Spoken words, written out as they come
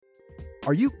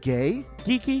Are you gay?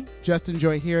 Geeky? Just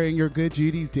enjoy hearing your good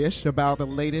Judy's dish about the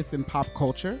latest in pop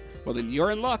culture? Well, then you're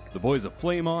in luck. The boys of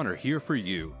Flame On are here for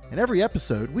you. In every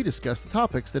episode, we discuss the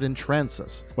topics that entrance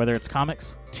us. Whether it's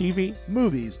comics, TV,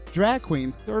 Movies, drag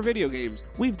queens, or video games,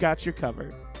 we've got you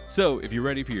covered. So, if you're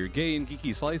ready for your gay and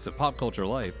geeky slice of pop culture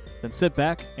life, then sit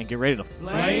back and get ready to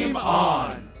Flame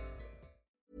On!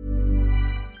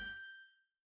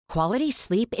 Quality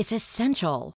sleep is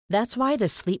essential. That's why the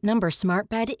Sleep Number Smart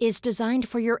Bed is designed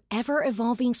for your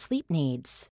ever-evolving sleep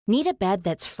needs. Need a bed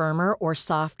that's firmer or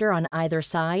softer on either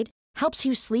side? Helps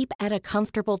you sleep at a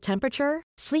comfortable temperature?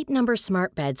 Sleep Number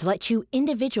Smart Beds let you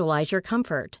individualize your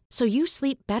comfort, so you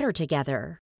sleep better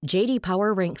together. J.D.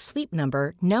 Power ranks Sleep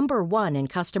Number number 1 in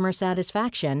customer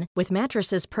satisfaction with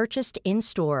mattresses purchased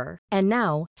in-store. And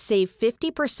now, save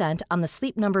 50% on the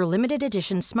Sleep Number Limited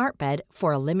Edition Smart Bed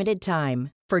for a limited time.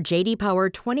 For J.D. Power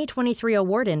 2023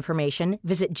 award information,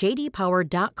 visit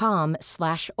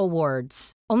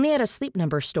jdpower.com/awards. Only at a Sleep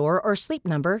Number store or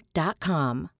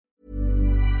sleepnumber.com.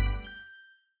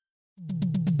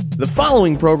 The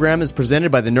following program is presented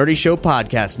by the Nerdy Show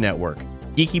Podcast Network.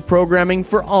 Geeky programming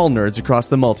for all nerds across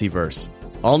the multiverse.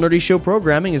 All Nerdy Show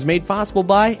programming is made possible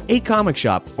by A Comic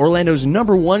Shop, Orlando's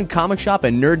 #1 comic shop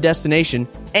and nerd destination,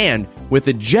 and with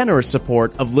the generous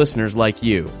support of listeners like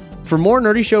you. For more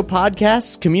Nerdy Show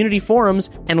podcasts, community forums,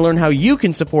 and learn how you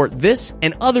can support this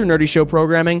and other Nerdy Show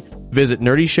programming, visit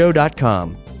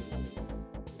nerdyshow.com.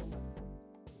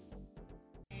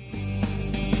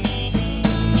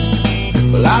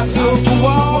 Well, I took a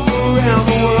walk around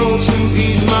the world to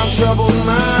ease my troubled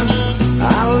mind.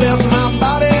 I left my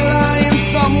body lying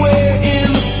somewhere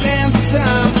in the sands of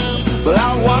time. But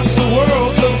I watched the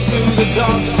world float to the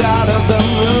dark side of the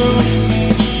moon.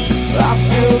 I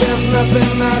feel there's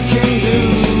nothing I can do.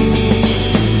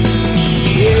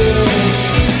 Yeah.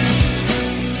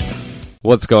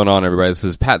 What's going on, everybody? This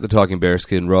is Pat the Talking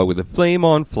Bearskin Rug with a Flame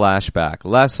On flashback.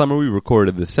 Last summer, we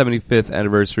recorded the 75th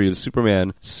anniversary of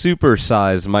Superman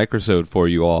super-sized microsode for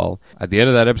you all. At the end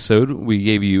of that episode, we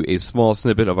gave you a small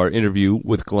snippet of our interview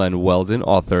with Glenn Weldon,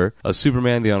 author of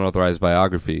Superman the Unauthorized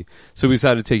Biography. So we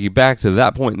decided to take you back to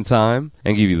that point in time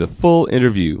and give you the full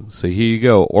interview. So here you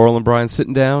go, Oral and Brian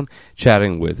sitting down,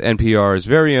 chatting with NPR's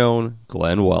very own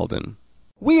Glenn Weldon.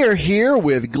 We are here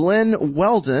with Glenn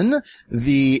Weldon,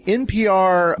 the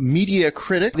NPR media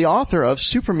critic, the author of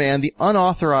Superman, the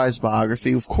Unauthorized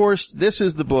Biography. Of course, this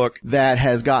is the book that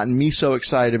has gotten me so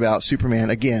excited about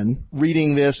Superman again.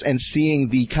 Reading this and seeing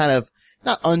the kind of,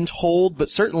 not untold, but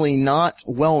certainly not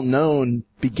well-known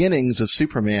beginnings of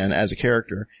Superman as a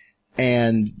character,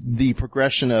 and the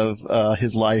progression of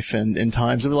his life and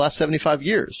times over the last 75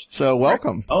 years. So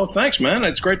welcome. Oh, thanks, man.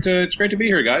 It's great to be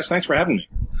here, guys. Thanks for having me.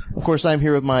 Of course, I'm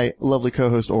here with my lovely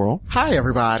co-host, Oral. Hi,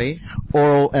 everybody.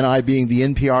 Oral and I being the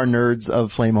NPR nerds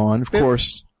of Flame On, of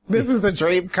course. This is a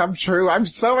dream come true. I'm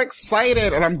so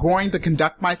excited, and I'm going to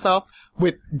conduct myself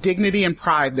with dignity and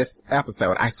pride this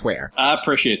episode, I swear. I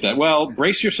appreciate that. Well,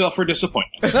 brace yourself for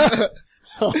disappointment.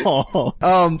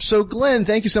 So Glenn,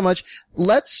 thank you so much.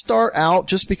 Let's start out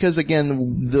just because,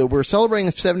 again, we're celebrating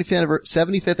the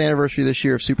 75th anniversary this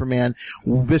year of Superman.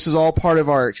 This is all part of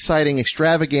our exciting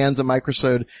extravaganza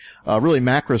microsode, really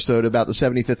macrosode about the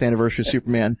 75th anniversary of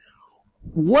Superman.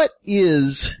 What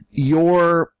is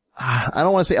your, I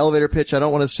don't want to say elevator pitch, I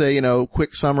don't want to say,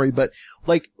 quick summary, but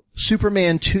like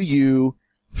Superman to you,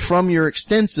 from your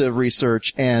extensive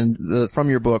research and from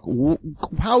your book,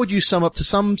 how would you sum up to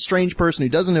some strange person who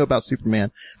doesn't know about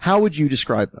Superman? How would you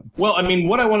describe them? Well, I mean,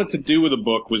 what I wanted to do with the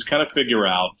book was kind of figure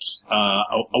out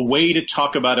a way to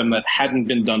talk about him that hadn't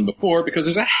been done before, because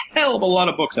there's a hell of a lot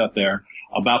of books out there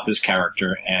about this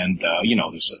character, and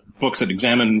there's books that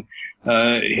examine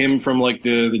him from like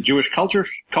the Jewish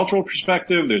cultural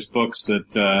perspective. There's books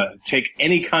that take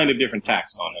any kind of different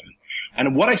tacks on him.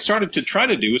 And what I started to try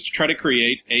to do is to try to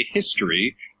create a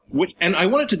history, and I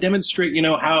wanted to demonstrate,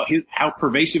 how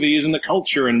pervasive he is in the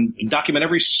culture, and document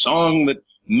every song that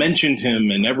mentioned him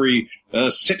and every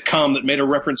sitcom that made a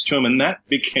reference to him, and that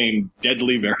became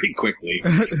deadly very quickly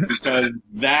because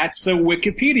that's a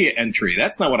Wikipedia entry.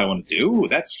 That's not what I want to do.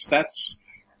 That's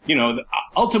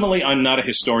ultimately I'm not a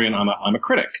historian. I'm a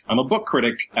critic. I'm a book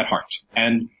critic at heart,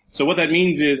 and so what that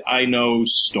means is I know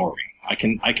story. I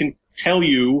can tell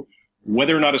you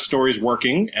whether or not a story is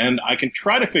working, and I can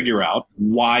try to figure out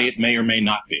why it may or may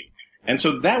not be. And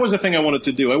so that was the thing I wanted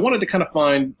to do. I wanted to kind of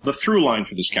find the through line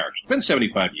for this character. It's been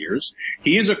 75 years.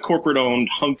 He is a corporate-owned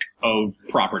hunk of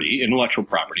property, intellectual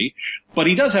property, but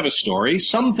he does have a story.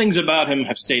 Some things about him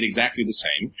have stayed exactly the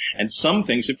same, and some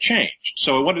things have changed.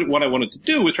 So what I wanted to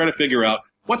do was try to figure out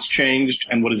what's changed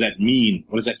and what does that mean?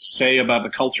 What does that say about the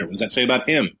culture? What does that say about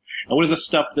him? And what is the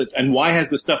stuff and why has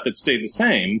the stuff that stayed the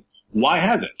same, why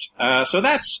has it? So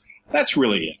that's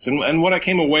really it. And what I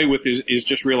came away with is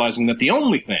just realizing that the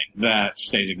only thing that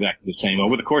stays exactly the same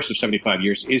over the course of 75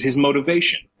 years is his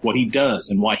motivation, what he does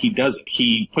and why he does it.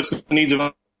 He puts the needs of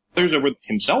others over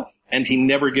himself, and he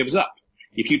never gives up.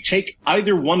 If you take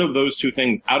either one of those two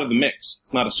things out of the mix,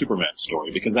 it's not a Superman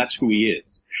story, because that's who he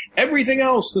is. Everything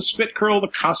else, the spit curl, the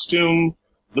costume,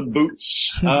 the boots,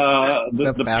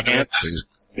 the pants.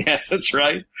 Boots. Yes, that's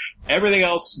right. Everything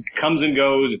else comes and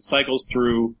goes, it cycles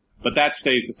through, but that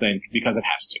stays the same because it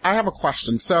has to. I have a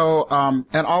question. So,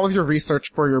 in all of your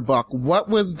research for your book, what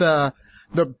was the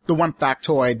one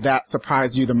factoid that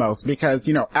surprised you the most? Because,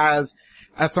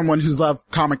 as someone who's loved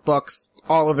comic books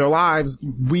all of their lives,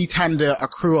 we tend to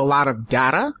accrue a lot of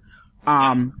data.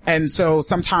 And so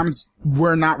sometimes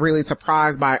we're not really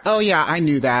surprised by, oh yeah, I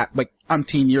knew that like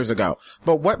umpteen years ago.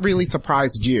 But what really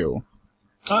surprised you?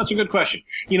 Oh, that's a good question.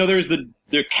 There's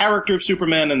the character of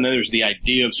Superman, and then there's the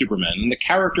idea of Superman. And the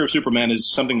character of Superman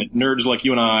is something that nerds like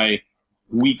you and I,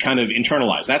 we kind of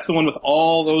internalize. That's the one with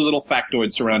all those little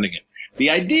factoids surrounding it. The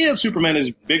idea of Superman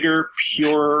is bigger,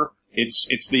 purer. It's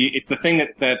the thing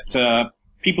that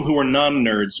people who are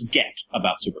non-nerds get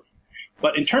about Superman.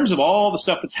 But in terms of all the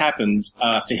stuff that's happened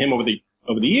to him over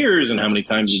the years, and how many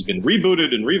times he's been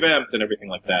rebooted and revamped and everything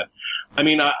like that, I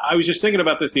mean, I was just thinking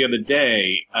about this the other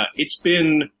day. It's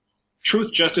been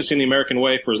truth, justice, in the American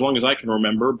way for as long as I can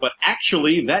remember, but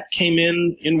actually that came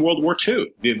in World War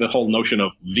II, the whole notion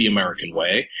of the American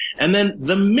way. And then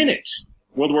the minute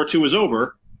World War II was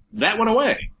over, that went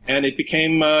away, and he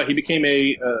became a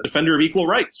defender of equal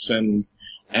rights and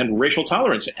racial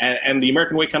tolerance, and the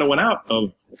American way kind of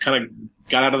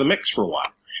got out of the mix for a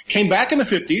while. Came back in the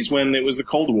 50s when it was the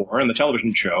Cold War and the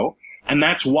television show, and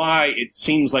that's why it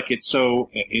seems like it's so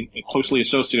closely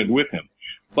associated with him.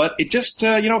 But it just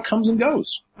comes and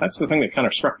goes. That's the thing that kind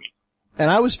of struck me.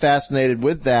 And I was fascinated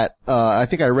with that. I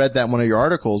think I read that in one of your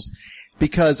articles,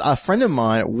 because a friend of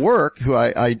mine at work, who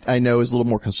I know is a little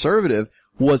more conservative,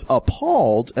 was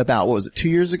appalled about, 2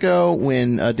 years ago,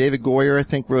 when David Goyer, I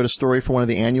think, wrote a story for one of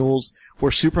the annuals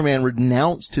where Superman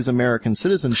renounced his American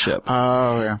citizenship.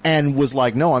 Oh, yeah. And was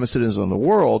like, no, I'm a citizen of the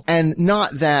world. And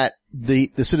not that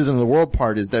the citizen of the world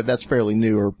part is that's fairly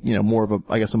new, or, more of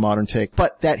a modern take,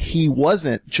 but that he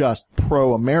wasn't just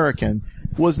pro-American,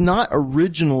 was not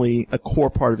originally a core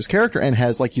part of his character, and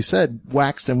has, like you said,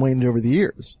 waxed and waned over the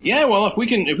years. Yeah, well, if we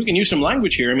can use some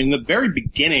language here, I mean, the very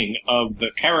beginning of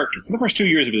the character, for the first 2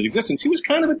 years of his existence, he was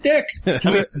kind of a dick. I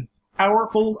mean,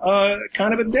 powerful,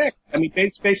 kind of a dick. I mean,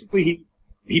 basically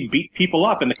he beat people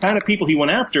up, and the kind of people he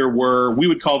went after were, we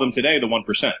would call them today, the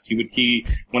 1%. He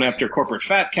went after corporate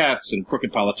fat cats and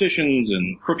crooked politicians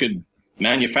and crooked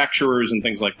manufacturers and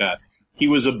things like that. He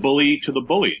was a bully to the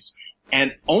bullies.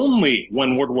 And only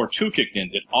when World War II kicked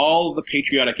in did all the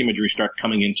patriotic imagery start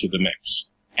coming into the mix.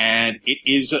 And it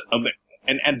is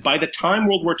and by the time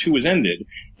World War II was ended,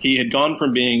 he had gone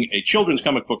from being a children's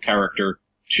comic book character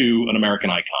to an American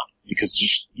icon.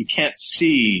 Because you can't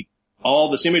see all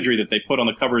this imagery that they put on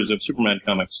the covers of Superman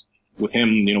comics with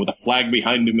him, with a flag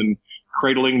behind him and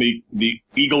cradling the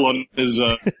eagle on his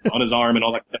arm and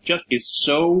all that. That just is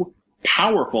so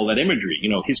powerful, that imagery.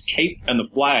 His cape and the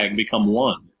flag become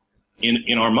one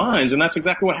in our minds, and that's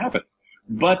exactly what happened.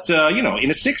 But, in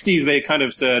the 60s, they kind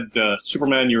of said,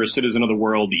 Superman, you're a citizen of the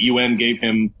world. The UN gave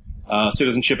him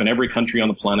citizenship in every country on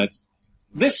the planet.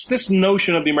 This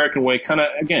notion of the American way kind of,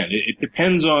 again, it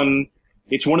depends on,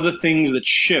 it's one of the things that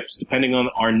shifts depending on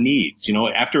our needs.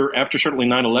 After certainly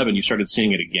 9/11, you started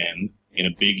seeing it again in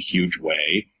a big, huge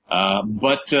way.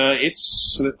 But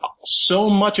it's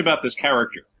so much about this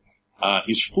character.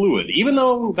 He's fluid, even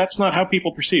though that's not how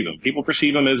people perceive him. People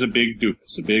perceive him as a big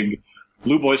doofus, a big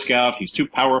blue Boy Scout. He's too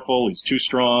powerful. He's too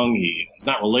strong. He's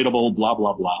not relatable, blah,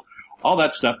 blah, blah. All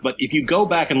that stuff. But if you go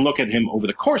back and look at him over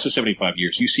the course of 75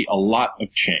 years, you see a lot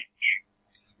of change.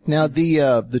 Now,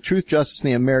 the Truth, Justice, and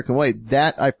the American Way,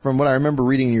 from what I remember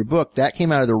reading in your book, that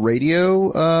came out of the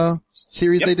radio,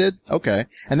 series Yep. they did? Okay.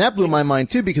 And that blew my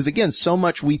mind too, because again, so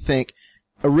much we think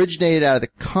originated out of the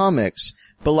comics,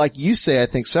 but like you say, I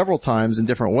think several times in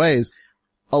different ways,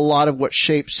 a lot of what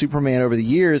shaped Superman over the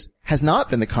years has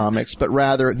not been the comics, but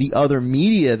rather the other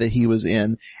media that he was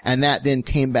in, and that then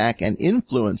came back and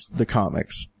influenced the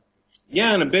comics.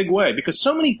 Yeah, in a big way, because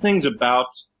so many things about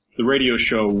the radio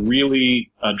show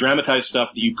really dramatized stuff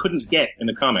that you couldn't get in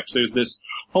the comics. There's this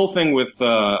whole thing with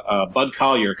Bud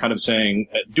Collyer kind of saying,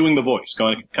 doing the voice,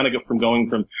 going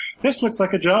from this looks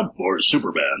like a job for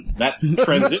Superman. That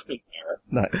transition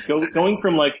there. Nice. Going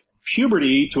from like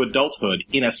puberty to adulthood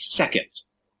in a second.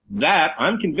 That,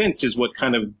 I'm convinced, is what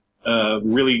kind of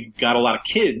really got a lot of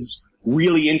kids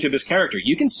really into this character.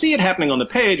 You can see it happening on the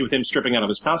page with him stripping out of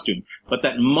his costume, but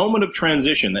that moment of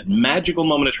transition, that magical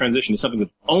moment of transition, is something that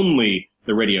only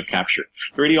the radio captured.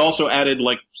 The radio also added,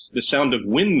 like, the sound of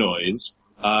wind noise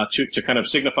to kind of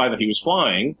signify that he was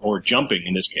flying, or jumping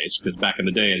in this case, because back in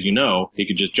the day, as you know, he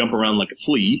could just jump around like a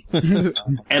flea.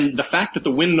 And the fact that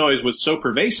the wind noise was so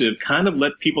pervasive kind of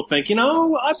let people think,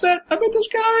 I bet this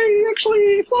guy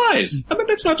actually flies. I bet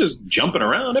that's not just jumping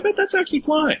around. I bet that's actually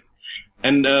flying.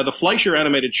 And the Fleischer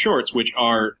animated shorts, which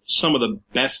are some of the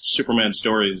best Superman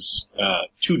stories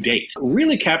to date,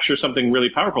 really capture something really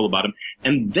powerful about him.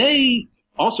 And they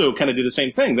also kind of did the same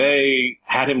thing. They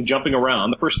had him jumping around.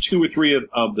 The first 2 or 3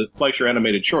 of the Fleischer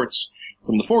animated shorts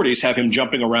from the 40s have him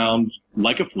jumping around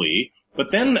like a flea.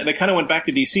 But then they kind of went back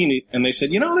to DC and they said,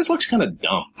 this looks kind of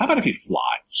dumb. How about if he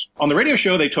flies? On the radio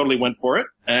show, they totally went for it.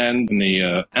 And in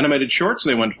the animated shorts,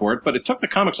 they went for it. But it took the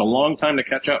comics a long time to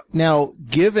catch up. Now,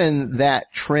 given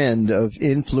that trend of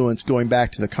influence going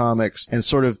back to the comics and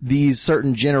sort of these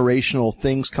certain generational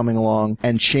things coming along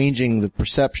and changing the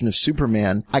perception of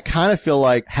Superman, I kind of feel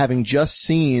like, having just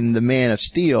seen The Man of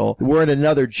Steel, we're at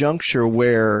another juncture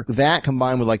where that,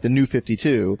 combined with like the New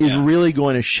 52, is really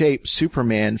going to shape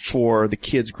Superman for the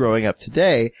kids growing up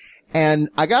today. And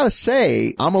I gotta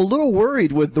say, I'm a little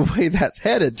worried with the way that's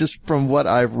headed, just from what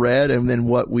I've read and then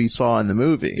what we saw in the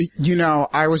movie.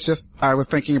 I was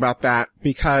thinking about that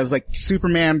because, like,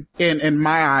 Superman, in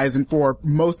my eyes and for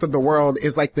most of the world,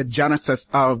 is like the genesis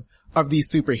of the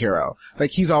superhero.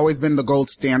 Like, he's always been the gold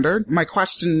standard. My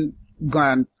question,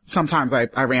 Glenn, sometimes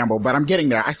I ramble, but I'm getting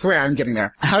there. I swear I'm getting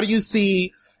there. How do you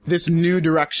see this new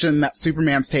direction that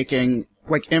Superman's taking,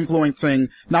 like, influencing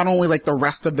not only like the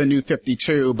rest of the New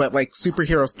 52, but like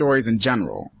superhero stories in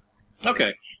general?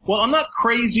 Okay. Well, I'm not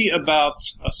crazy about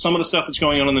some of the stuff that's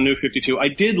going on in the New 52. I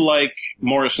did like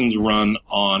Morrison's run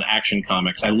on Action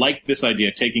Comics. I liked this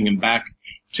idea, taking him back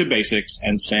to basics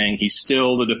and saying he's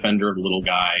still the defender of the little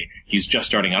guy. He's just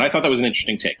starting out. I thought that was an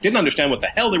interesting take. Didn't understand what the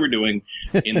hell they were doing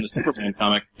in the Superman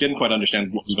comic. Didn't quite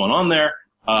understand what was going on there.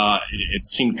 It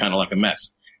seemed kind of like a mess.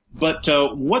 But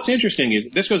what's interesting is,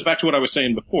 this goes back to what I was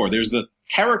saying before. There's the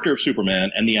character of Superman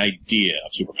and the idea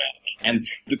of Superman. And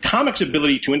the comic's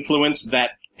ability to influence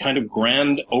that kind of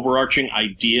grand overarching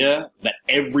idea that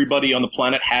everybody on the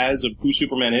planet has of who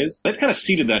Superman is, they've kind of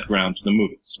ceded that ground to the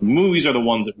movies. Movies are the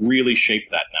ones that really shape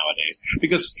that nowadays,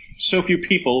 because so few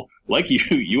people like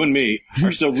you and me,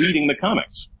 are still reading the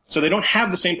comics. So they don't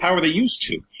have the same power they used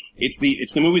to. It's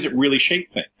the movies that really shape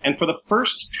things. And for the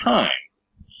first time,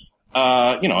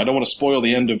 I don't want to spoil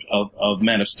the end of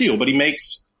Man of Steel, but he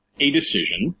makes a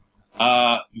decision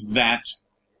that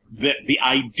the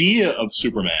idea of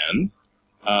Superman,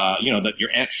 that your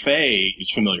Aunt Faye is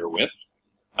familiar with,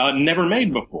 never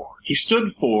made before. He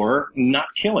stood for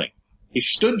not killing. He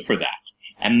stood for that.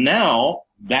 And now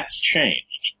that's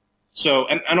changed. So,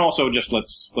 and also just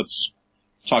let's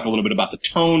talk a little bit about the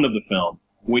tone of the film,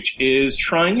 which is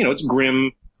trying, it's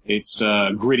grim, it's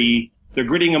gritty. They're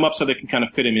gritting him up so they can kind of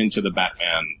fit him into the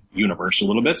Batman universe a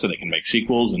little bit, so they can make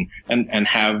sequels and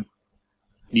have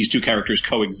these two characters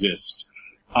coexist.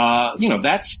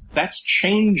 That's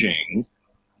changing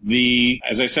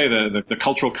as I say, the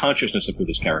cultural consciousness of who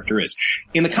this character is.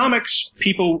 In the comics,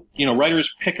 people,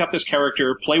 writers pick up this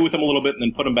character, play with him a little bit, and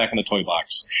then put him back in the toy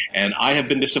box. And I have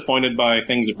been disappointed by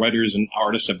things that writers and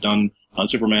artists have done on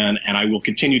Superman, and I will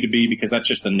continue to be, because that's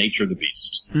just the nature of the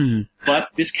beast. Mm-hmm. But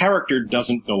this character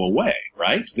doesn't go away,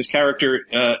 right? This character,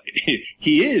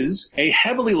 he is a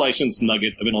heavily licensed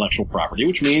nugget of intellectual property,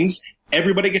 which means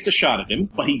everybody gets a shot at him,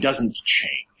 but he doesn't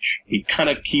change. He kind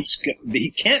of he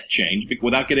can't change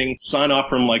without getting sign off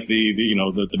from like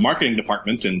the marketing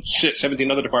department and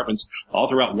 17 other departments all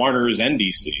throughout Warner's and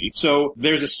DC. So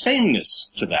there's a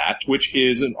sameness to that, which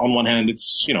is, on one hand,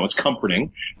 it's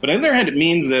comforting, but on the other hand, it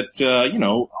means that,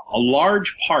 a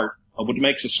large part of what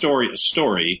makes a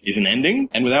story is an ending,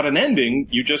 and without an ending,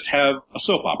 you just have a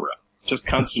soap opera. Just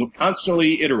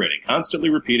constantly iterating, constantly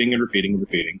repeating and repeating and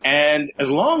repeating. And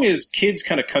as long as kids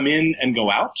kind of come in and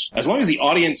go out, as long as the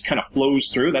audience kind of flows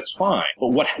through, that's fine. But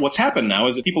what's happened now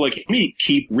is that people like me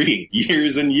keep reading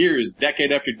years and years,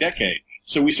 decade after decade.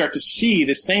 So we start to see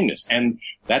this sameness. And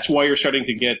that's why you're starting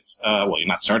to get, you're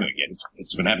not starting to get,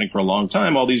 it's been happening for a long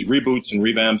time, all these reboots and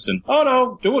revamps and, oh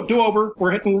no, do over.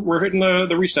 We're hitting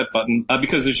the reset button,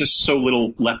 because there's just so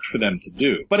little left for them to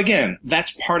do. But again,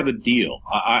 that's part of the deal.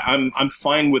 I'm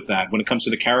fine with that when it comes to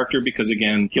the character, because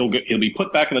again, he'll be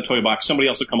put back in the toy box. Somebody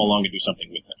else will come along and do something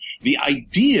with him. The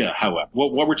idea, however,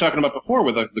 what we're talking about before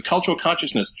with the cultural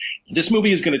consciousness, this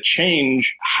movie is going to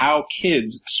change how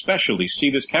kids especially see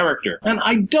this character. And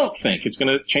I don't think it's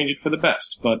going to change it for the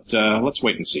best, but let's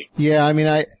wait and see. Yeah, I mean,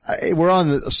 we're on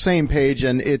the same page,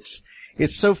 and it's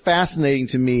so fascinating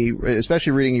to me,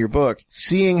 especially reading your book,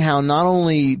 seeing how not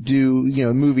only do,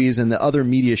 movies and the other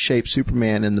media shape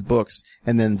Superman in the books,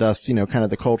 and then thus, kind of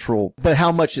the cultural, but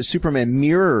how much Superman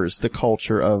mirrors the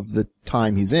culture of the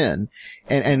time he's in.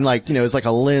 And like, it's like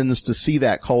a lens to see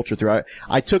that culture through.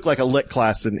 I took like a lit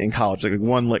class in college, like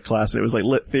one lit class. It was like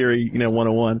lit theory,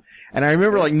 101. And I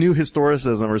remember like new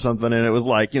historicism or something, and it was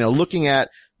like, looking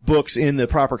at books in the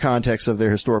proper context of their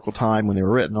historical time when they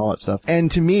were written, all that stuff. And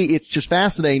to me, it's just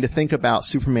fascinating to think about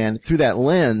Superman through that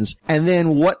lens. And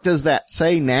then what does that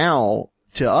say now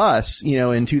to us,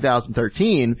 in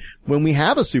 2013, when we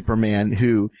have a Superman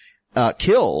who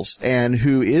kills and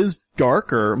who is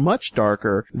darker, much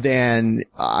darker than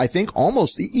I think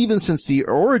almost even since the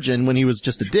origin when he was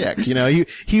just a dick.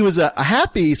 He was a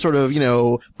happy sort of,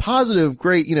 positive,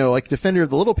 great, like defender of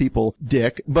the little people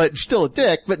dick, but still a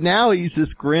dick. But now he's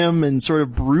this grim and sort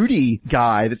of broody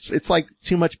guy. It's like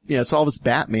too much, it's all this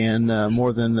Batman,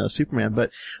 more than Superman.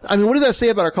 But I mean, what does that say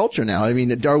about our culture now? I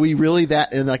mean, are we really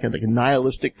that in like a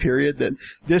nihilistic period that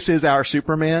this is our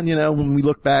Superman? When we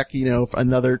look back,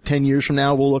 another 10 years from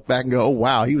now, we'll look back and go, oh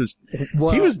wow, he was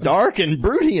dark and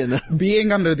broody. And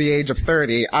being under the age of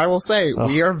 30, I will say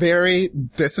we are very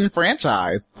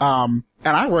disenfranchised. And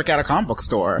I work at a comic book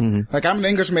store. Mm-hmm. Like I'm an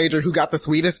English major who got the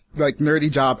sweetest, like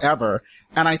nerdy job ever.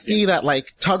 And I see that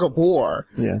like tug of war,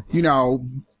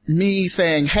 me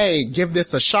saying, hey, give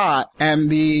this a shot. And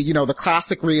the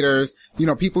classic readers,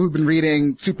 people who've been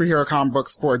reading superhero comic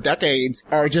books for decades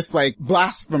are just like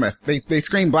blasphemous. They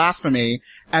scream blasphemy.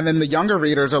 And then the younger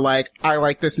readers are like, I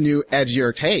like this new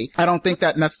edgier take. I don't think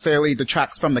that necessarily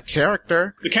detracts from the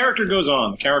character. The character goes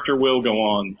on. The character will go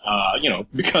on,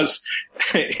 because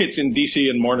it's in DC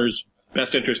and Warner's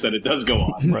best interest that it does go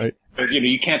on. Right. Because,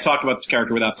 you can't talk about this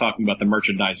character without talking about the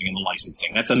merchandising and the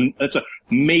licensing. That's a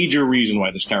major reason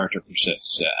why this character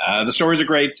persists. The stories are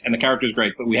great and the character's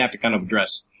great, but we have to kind of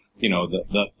address,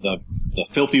 the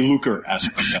filthy lucre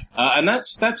aspect. And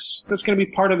that's going to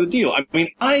be part of the deal. I mean,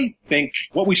 I think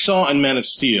what we saw in Man of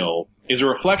Steel is a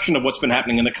reflection of what's been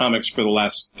happening in the comics for the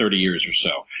last 30 years or so.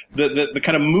 The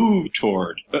kind of move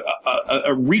toward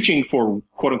a reaching for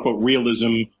quote unquote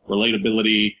realism,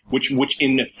 relatability, which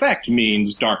in effect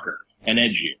means darker and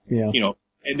edgier. Yeah.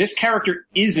 This character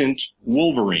isn't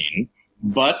Wolverine,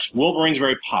 but Wolverine's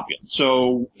very popular.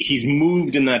 So he's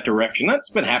moved in that direction.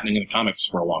 That's been happening in the comics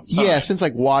for a long time. Yeah, since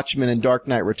like Watchmen and Dark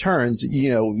Knight Returns,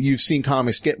 you've seen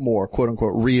comics get more quote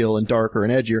unquote real and darker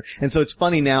and edgier. And so it's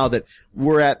funny now that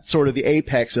we're at sort of the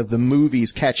apex of the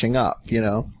movies catching up,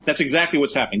 That's exactly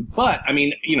what's happening. But I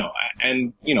mean,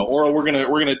 Oral, we're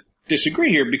gonna disagree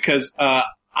here because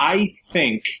I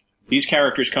think these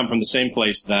characters come from the same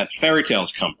place that fairy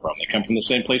tales come from. They come from the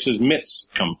same place as myths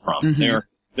come from. Mm-hmm.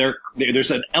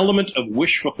 There's an element of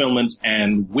wish fulfillment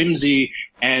and whimsy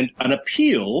and an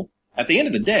appeal. At the end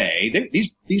of the day,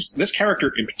 this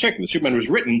character in particular, Superman, was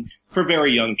written for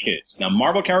very young kids. Now,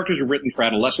 Marvel characters are written for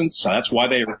adolescents, so that's why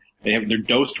they're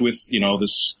dosed with,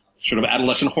 this sort of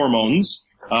adolescent hormones.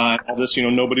 All this,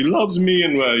 nobody loves me,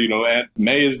 and Aunt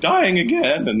May is dying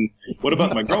again, and what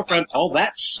about my girlfriend? All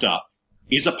that stuff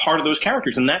is a part of those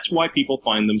characters, and that's why people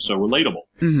find them so relatable.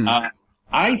 Mm-hmm.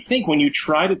 I think when you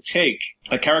try to take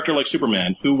a character like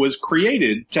Superman, who was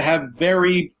created to have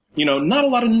very, not a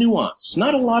lot of nuance,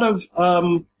 not a lot of,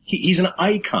 he's an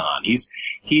icon.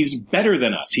 He's better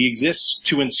than us. He exists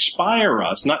to inspire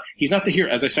us. He's not the hero,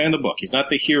 as I say in the book, he's not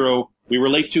the hero we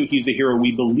relate to, he's the hero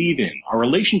we believe in. Our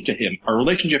relationship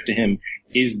to him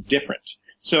is different.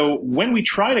 So when we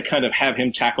try to kind of have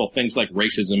him tackle things like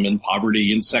racism and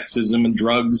poverty and sexism and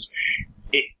drugs,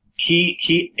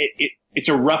 it's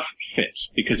a rough fit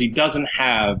because he doesn't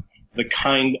have the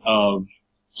kind of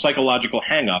psychological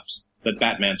hang-ups that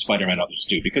Batman, Spider-Man, others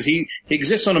do, because he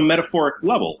exists on a metaphoric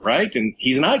level, right? And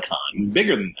he's an icon. He's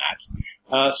bigger than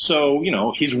that. So,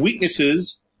 his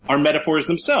weaknesses are metaphors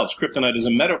themselves. Kryptonite is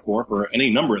a metaphor for any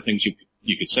number of things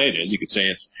you could say it is. You could say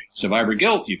it's survivor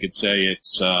guilt. You could say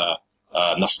it's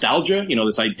nostalgia,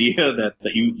 this idea that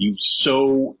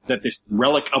that this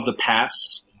relic of the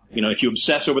past, if you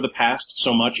obsess over the past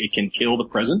so much, it can kill the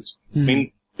present. Mm-hmm. I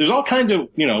mean, there's all kinds of,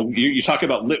 you talk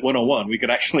about Lit 101. We could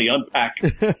actually unpack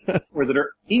where that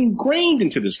are ingrained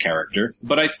into this character.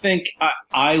 But I think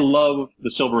I love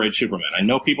the Silver Age Superman. I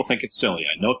know people think it's silly.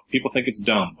 I know people think it's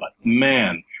dumb. But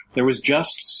man, there was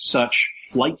just such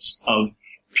flights of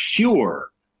pure,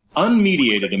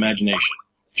 unmediated imagination.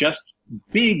 Just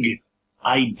big,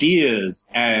 ideas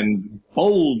and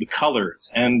bold colors.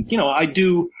 And, you know, I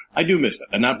do miss that.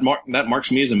 And that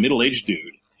marks me as a middle-aged dude.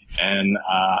 And,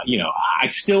 you know, I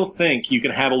still think you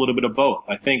can have a little bit of both.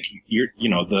 I think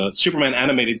the Superman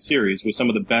animated series was some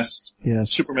of the best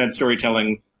Superman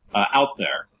storytelling, out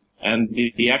there. And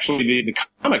the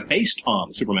comic based on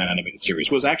the Superman animated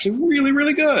series was actually really,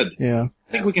 really good. Yeah.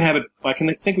 I think we can have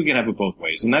it both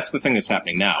ways. And that's the thing that's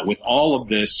happening now with all of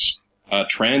this,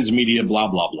 transmedia, blah,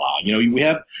 blah, blah. You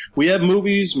know, we have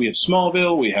movies, we have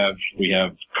Smallville, we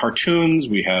have cartoons,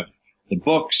 we have the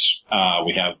books,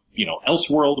 we have, you know,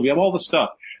 Elseworld, we have all the stuff.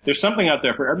 There's something out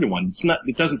there for everyone.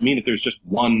 It doesn't mean that there's just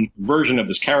one version of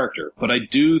this character, but I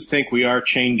do think we are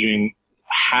changing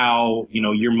how, you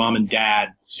know, your mom and dad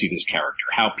see this character,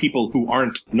 how people who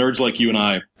aren't nerds like you and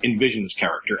I envision this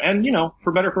character. And, you know,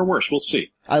 for better or for worse, we'll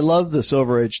see. I love the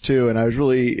Silver Age too, and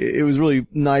it was really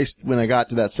nice when I got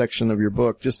to that section of your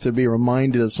book just to be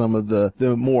reminded of some of the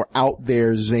more out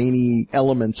there zany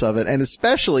elements of it, and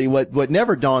especially what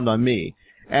never dawned on me.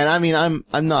 And I mean, I'm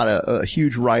not a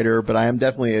huge writer, but I am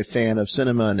definitely a fan of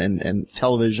cinema and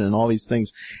television and all these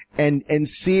things. And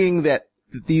seeing that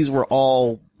these were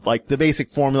all like the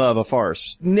basic formula of a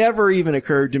farce never even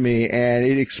occurred to me, and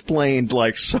it explained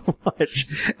like so much.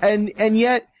 And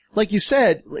yet, like you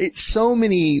said, it's so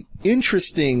many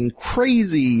interesting,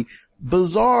 crazy,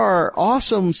 bizarre,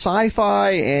 awesome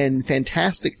sci-fi and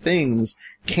fantastic things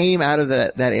came out of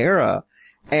that era.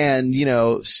 And, you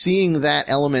know, seeing that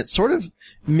element sort of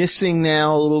missing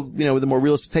now a little, you know, with a more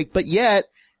realistic take, but yet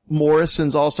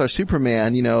Morrison's All-Star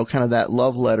Superman, you know, kind of that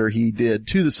love letter he did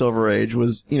to the Silver Age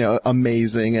was, you know,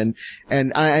 amazing. And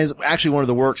it's actually one of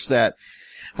the works that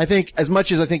I think, as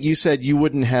much as I think you said you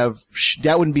wouldn't have,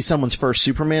 that wouldn't be someone's first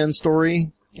Superman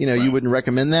story. You know, you wouldn't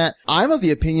recommend that. I'm of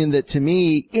the opinion that, to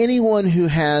me, anyone who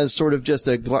has sort of just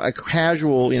a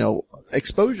casual, you know,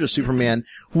 exposure to Superman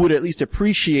would at least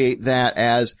appreciate that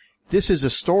as this is a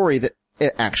story that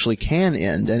it actually can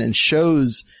end, and it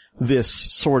shows this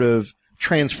sort of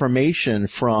transformation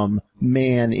from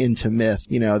man into myth,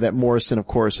 you know, that Morrison, of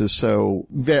course, is so,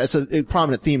 it's a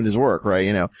prominent theme in his work, right?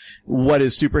 You know, what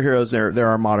is superheroes? There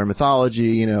are modern mythology,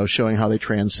 you know, showing how they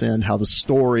transcend, how the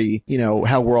story, you know,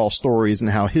 how we're all stories,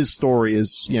 and how his story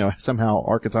is, you know, somehow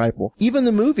archetypal. Even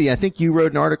the movie, I think you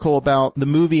wrote an article about the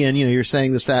movie, and, you know, you're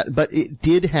saying that, but it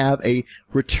did have a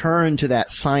return to that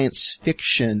science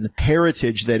fiction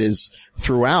heritage that is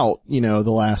throughout, you know, the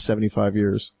last 75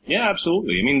 years. Yeah,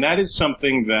 absolutely. I mean, that is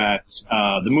something that,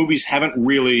 the movies haven't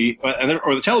really,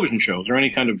 or the television shows, or any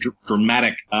kind of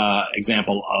dramatic,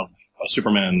 example of a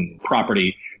Superman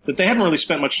property that they haven't really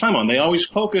spent much time on. They always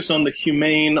focus on the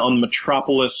humane, on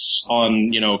Metropolis,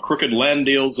 on, you know, crooked land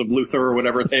deals of Luthor or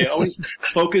whatever. They always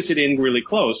focus it in really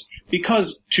close,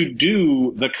 because to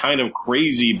do the kind of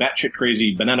crazy, batshit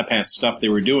crazy banana pants stuff they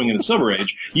were doing in the Silver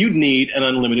Age, you'd need an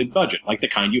unlimited budget, like the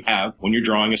kind you have when you're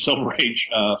drawing a Silver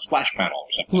Age, splash panel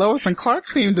or something. Lois and Clark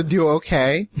seemed to do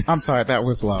okay. I'm sorry, that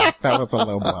was low. That was a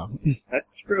low blow.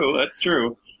 That's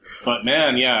true. But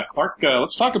man, yeah, Clark,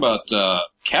 let's talk about,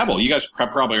 Cavill. You guys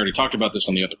probably already talked about this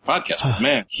on the other podcast, but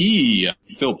man, he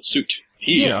filled the suit.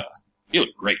 He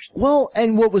looked great. Well,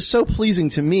 and what was so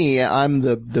pleasing to me, I'm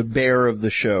the bear of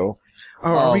the show.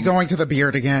 Oh, are we going to the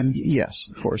beard again? Yes,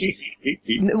 of course.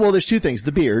 Well, there's two things.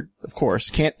 The beard, of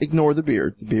course. Can't ignore the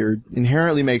beard. The beard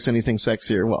inherently makes anything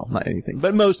sexier. Well, not anything,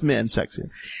 but most men sexier.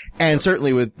 And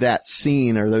certainly with that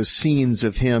scene, or those scenes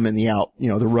of him in the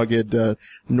the rugged,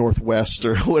 Northwest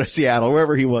or Seattle,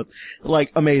 wherever he was,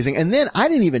 like, amazing. And then I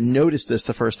didn't even notice this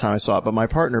the first time I saw it, but my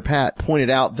partner Pat pointed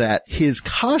out that his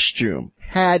costume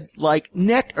had like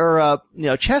neck or,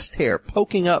 chest hair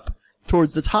poking up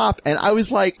towards the top, and I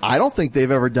was like, I don't think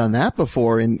they've ever done that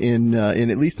before in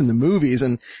at least in the movies.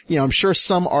 And, you know, I'm sure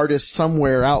some artist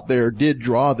somewhere out there did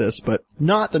draw this, but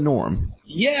not the norm.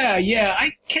 Yeah.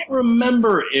 I can't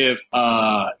remember if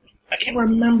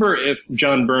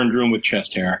John Byrne drew him with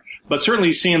chest hair, but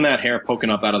certainly seeing that hair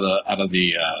poking up out of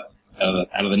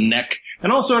the neck,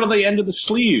 and also out of the end of the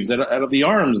sleeves, out of the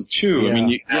arms too. Yeah. I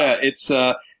mean,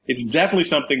 it's definitely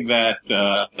something that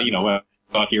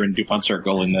out here in DuPont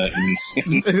Circle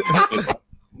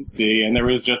see, and there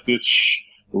was just this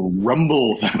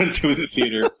rumble that went through the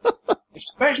theater.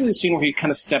 Especially the scene where he kind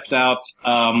of steps out,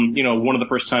 one of the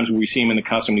first times where we see him in the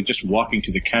costume, he's just walking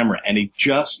to the camera, and he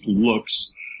just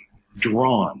looks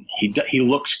drawn. He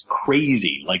looks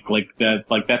crazy, like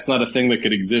that's not a thing that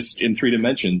could exist in 3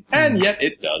 dimensions, and yet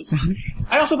it does.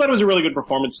 I also thought it was a really good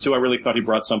performance too. I really thought he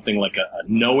brought something like a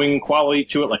knowing quality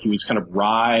to it, like he was kind of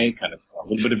wry, kind of a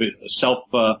little bit of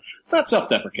a not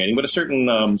self-deprecating, but a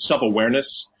certain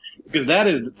self-awareness, because that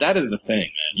is the thing,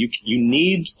 man. You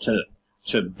need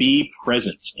to be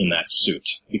present in that suit,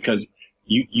 because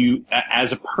you,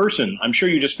 as a person, I'm sure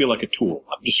you just feel like a tool.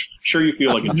 I'm just sure you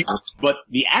feel like a tool. But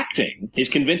the acting is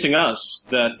convincing us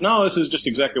that, no, this is just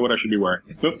exactly what I should be wearing.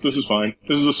 Nope, this is fine.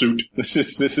 This is a suit. This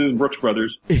is Brooks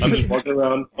Brothers. I'm just walking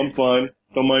around. I'm fine.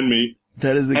 Don't mind me.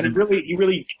 That is and he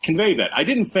really conveyed that. I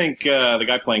didn't think the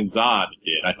guy playing Zod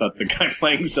did. I thought the guy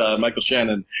playing Michael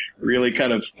Shannon really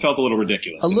kind of felt a little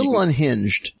ridiculous. A little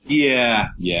unhinged. Yeah.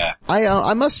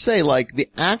 I must say, like, the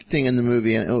acting in the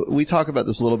movie, and we talk about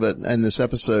this a little bit in this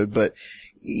episode, but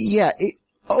yeah,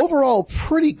 overall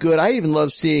pretty good. I even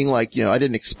love seeing, like, I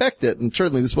didn't expect it, and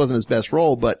certainly this wasn't his best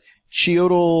role, but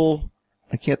Chiwetel,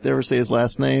 I can't ever say his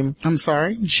last name. I'm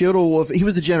sorry? Chiwetel Wolf. He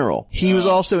was the general. He was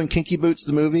also in Kinky Boots,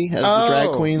 the movie, as the drag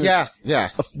queen. Yes.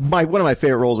 One of my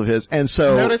favorite roles of his. And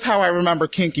so. Notice how I remember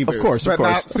Kinky Boots. Of course.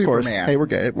 Not Superman. Hey, we're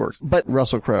good. It works. But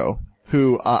Russell Crowe,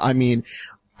 who,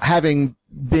 having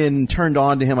been turned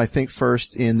on to him, I think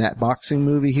first in that boxing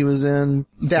movie he was in.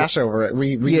 Dash over it.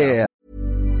 We yeah.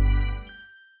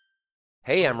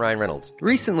 Hey, I'm Ryan Reynolds.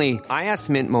 Recently, I asked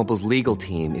Mint Mobile's legal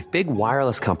team if big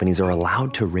wireless companies are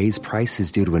allowed to raise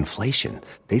prices due to inflation.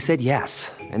 They said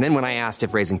yes. And then when I asked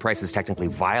if raising prices technically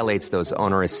violates those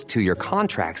onerous 2-year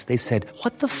contracts, they said,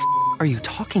 "What the f*** are you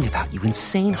talking about, you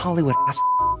insane Hollywood ass?"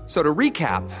 So to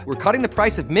recap, we're cutting the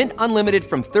price of Mint Unlimited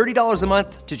from $30 a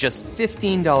month to just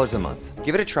 $15 a month.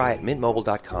 Give it a try at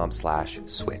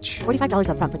mintmobile.com/switch. $45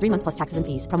 up front for 3 months plus taxes and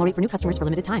fees. Promo rate for new customers for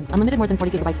limited time. Unlimited more than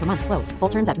 40 gigabytes per month. Slows full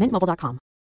terms at mintmobile.com.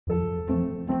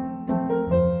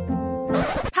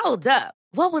 Hold up.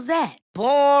 What was that?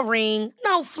 Boring.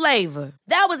 No flavor.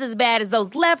 That was as bad as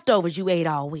those leftovers you ate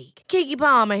all week. Keke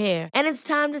Palmer here. And it's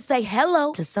time to say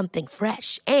hello to something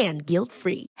fresh and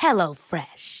guilt-free. Hello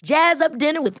Fresh. Jazz up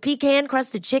dinner with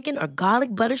pecan-crusted chicken or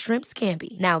garlic butter shrimp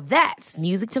scampi. Now that's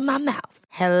music to my mouth.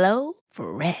 Hello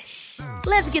Fresh.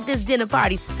 Let's get this dinner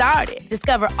party started.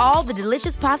 Discover all the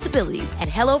delicious possibilities at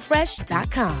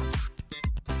HelloFresh.com.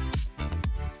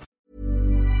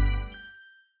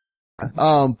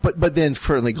 But then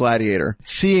certainly Gladiator.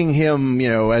 Seeing him,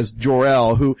 as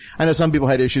Jor-El, who I know some people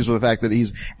had issues with the fact that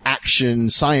he's action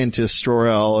scientist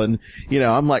Jor-El, and,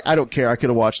 I'm like, I don't care. I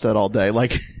could have watched that all day.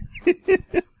 Like,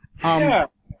 yeah.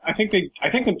 I think the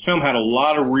film had a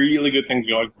lot of really good things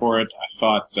going for it. I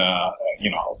thought,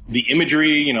 the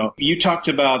imagery, you talked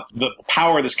about the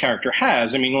power this character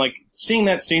has. I mean, like, seeing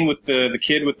that scene with the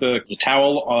kid with the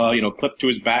towel, clipped to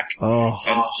his back, and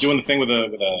doing the thing with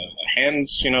the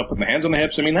hands, putting the hands on the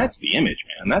hips. I mean, that's the image,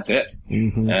 man. That's it.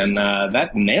 Mm-hmm. And,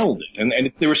 that nailed it.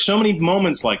 And there were so many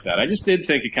moments like that. I just did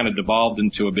think it kind of devolved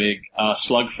into a big,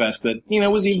 slugfest that,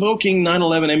 was evoking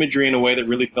 9/11 imagery in a way that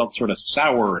really felt sort of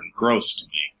sour and gross to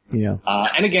me. Yeah.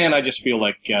 And again, I just feel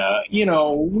like,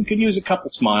 we could use a couple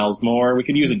smiles more. We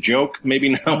could use a joke maybe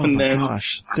now and then.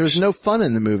 Gosh. There's no fun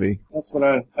in the movie. That's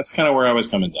kind of where I was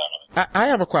coming down on it. I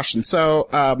have a question. So,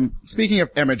 speaking of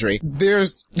imagery,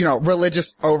 there's,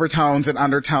 religious overtones and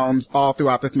undertones all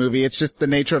throughout this movie. It's just the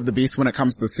nature of the beast when it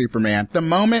comes to Superman. The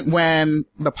moment when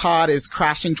the pod is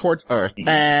crashing towards Earth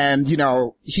and,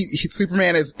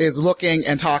 Superman is looking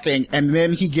and talking, and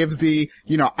then he gives the,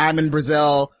 I'm in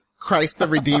Brazil, Christ the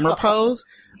Redeemer pose.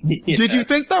 Yeah. Did you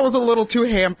think that was a little too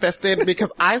ham-fisted?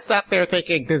 Because I sat there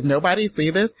thinking, does nobody see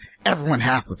this? Everyone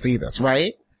has to see this,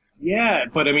 right? Yeah,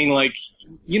 but I mean, like,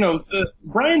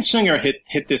 Bryan Singer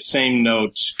hit this same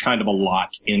note kind of a lot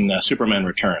in Superman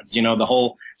Returns. The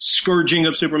whole scourging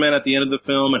of Superman at the end of the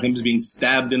film and him being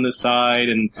stabbed in the side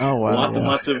and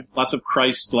lots of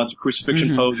Christ, lots of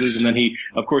crucifixion poses. And then he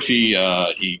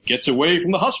gets away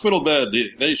from the hospital bed.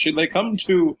 They come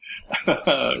to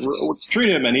treat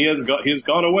him, and he has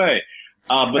gone away.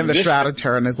 And the shrouded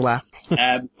Turin is left.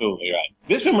 Absolutely right.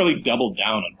 This one really doubled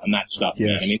down on that stuff. Yes.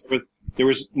 Man. I mean, there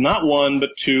was not one, but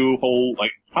two whole,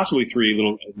 possibly three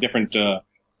little different,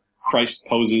 Christ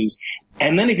poses.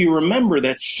 And then if you remember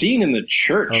that scene in the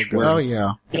church where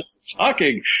it's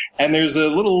talking, and there's a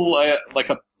little,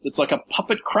 it's like a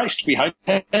puppet Christ behind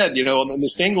the head, in the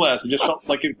stained glass. It just felt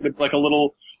like a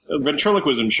little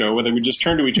ventriloquism show where they would just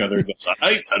turn to each other and go,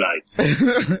 tonight.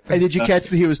 And did you catch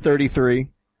that he was 33?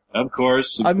 Of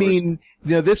course. I mean,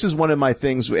 this is one of my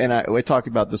things, and we talked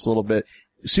about this a little bit.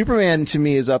 Superman to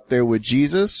me is up there with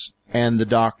Jesus and the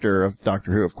Doctor of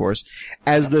Doctor Who, of course,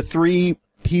 as the three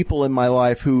people in my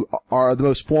life who are the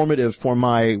most formative for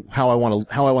how I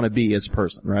want to be as a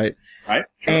person, right? Right.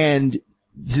 Sure. And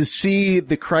to see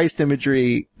the Christ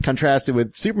imagery contrasted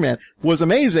with Superman was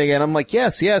amazing. And I'm like,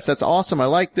 yes, that's awesome. I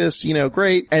like this,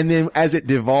 great. And then as it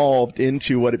devolved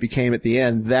into what it became at the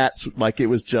end, that's like, it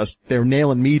was just, they're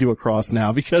nailing me to a cross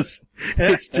now because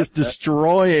it's just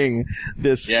destroying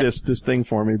this thing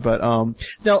for me. But,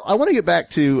 now I want to get back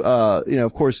to,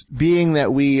 of course, being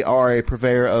that we are a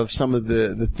purveyor of some of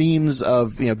the themes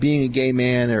of, being a gay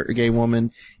man or a gay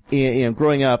woman,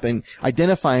 growing up and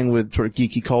identifying with sort of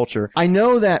geeky culture. I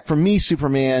know that for me,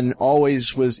 Superman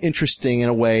always was interesting in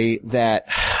a way that,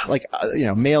 like,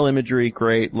 male imagery,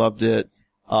 great, loved it.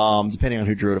 Depending on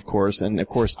who drew it, of course. And of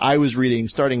course, I was reading,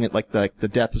 starting at like the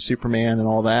death of Superman and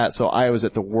all that. So I was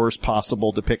at the worst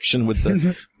possible depiction with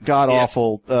the god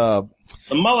awful, the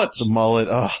mullet.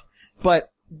 But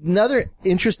another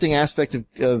interesting aspect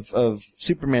of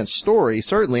Superman's story,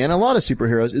 certainly, and a lot of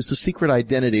superheroes, is the secret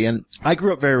identity. And I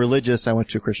grew up very religious. I went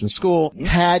to a Christian school.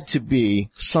 Had to be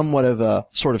somewhat of a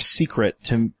sort of secret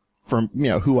from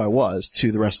who I was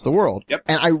to the rest of the world. Yep.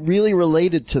 And I really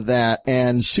related to that.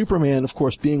 And Superman, of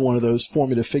course, being one of those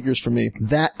formative figures for me,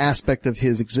 that aspect of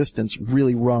his existence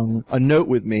really rung a note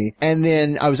with me. And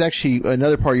then I was actually,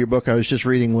 another part of your book I was just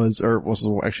reading was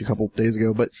actually a couple of days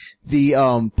ago, but the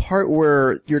part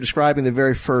where you're describing the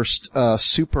very first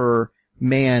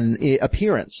Superman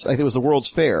appearance. I think it was the World's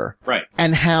Fair. Right.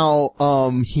 And how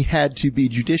he had to be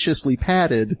judiciously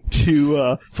padded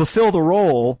to fulfill the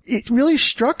role. It really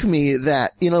struck me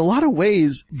that in a lot of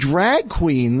ways, drag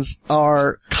queens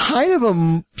are kind of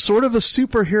a sort of a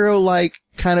superhero-like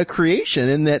kind of creation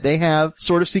in that they have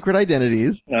sort of secret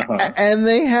identities. And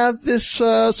they have this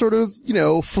sort of,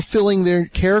 fulfilling their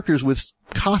characters with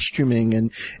costuming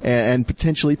and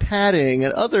potentially padding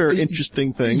and other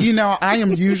interesting things. I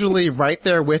am usually right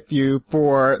there with you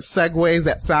for segues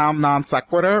that sound non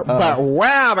sequitur, but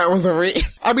wow, that was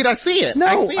I see it.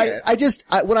 No,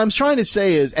 what I'm trying to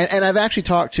say is, and I've actually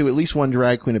talked to at least one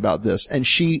drag queen about this, and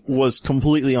she was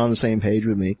completely on the same page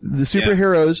with me. The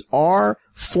superheroes are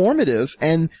formative,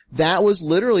 and that was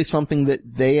literally something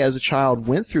that they as a child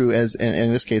went through as, and in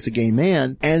this case, a gay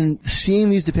man, and seeing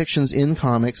these depictions in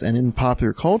comics and in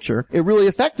popular culture, it really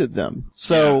affected them.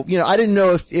 So, I didn't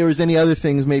know if there was any other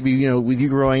things maybe, with you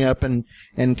growing up and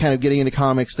kind of getting into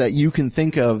comics that you can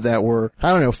think of that were,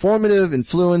 I don't know, formative,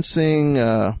 influencing,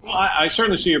 Well, I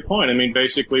certainly see your point. I mean,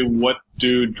 basically, what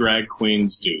do drag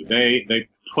queens do? They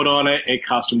put on a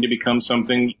costume to become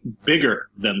something bigger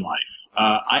than life.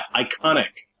 Iconic,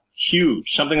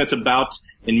 huge, something that's about,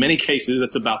 in many cases,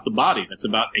 that's about the body, that's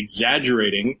about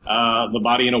exaggerating the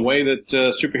body in a way that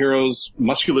superheroes'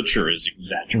 musculature is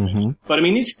exaggerated. Mm-hmm. But I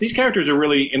mean, these characters are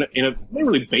really in a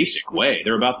really basic way.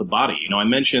 They're about the body. I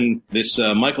mentioned this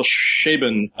Michael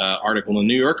Chabon article in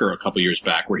the New Yorker a couple years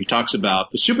back, where he talks about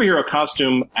the superhero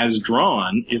costume as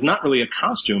drawn is not really a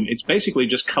costume; it's basically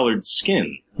just colored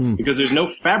skin. Because there's no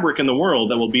fabric in the world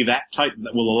that will be that tight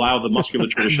that will allow the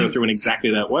musculature to show through in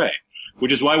exactly that way.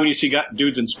 Which is why when you see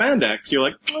dudes in spandex, you're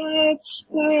like,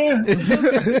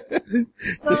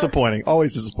 disappointing.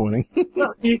 Always disappointing.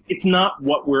 No, it's not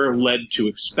what we're led to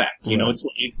expect.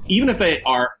 Even if they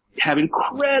have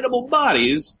incredible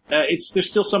bodies, there's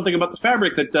still something about the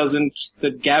fabric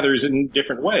that gathers in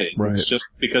different ways. Right. It's just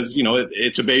because,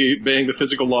 it's obeying the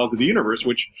physical laws of the universe,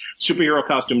 which superhero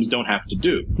costumes don't have to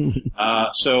do.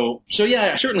 So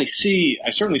yeah, I certainly see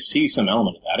some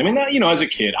element of that. I mean, as a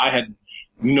kid, I had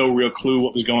no real clue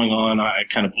what was going on. I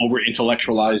kind of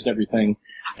over-intellectualized everything.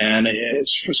 And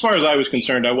as far as I was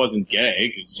concerned, I wasn't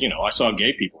gay, because, I saw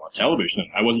gay people on television, and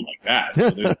I wasn't like that.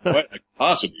 So I could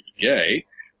possibly be gay.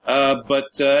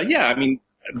 But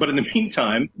in the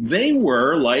meantime, they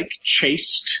were like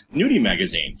chaste nudie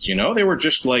magazines, They were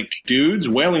just like dudes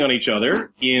wailing on each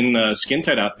other in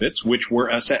skin-tight outfits, which were,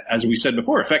 as we said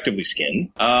before, effectively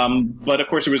skin. But of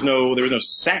course there was no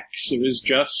sex. It was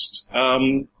just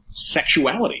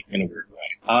sexuality in a weird way.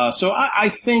 So I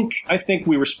think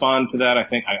we respond to that. I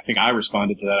think I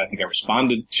responded to that. I think I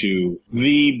responded to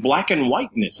the black and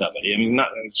whiteness of it. I mean, not,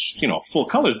 it's, full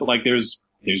colors, but like there's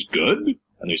good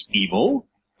and there's evil.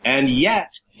 And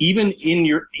yet,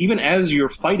 even as you're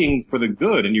fighting for the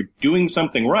good and you're doing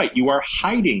something right, you are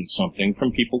hiding something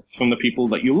from the people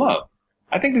that you love.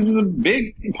 I think this is a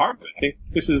big part of it. I think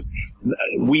this is,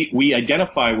 we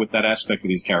identify with that aspect of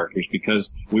these characters because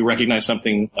we recognize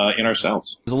something, in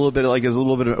ourselves. There's a little bit of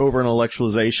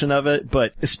over-intellectualization of it,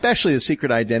 but especially the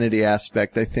secret identity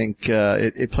aspect, I think,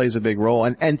 it plays a big role.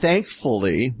 And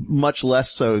thankfully, much less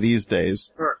so these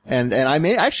days. Sure. And I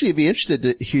may actually be interested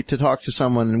to talk to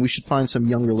someone, and we should find some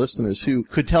younger listeners who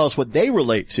could tell us what they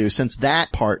relate to, since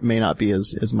that part may not be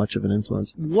as much of an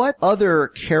influence. What other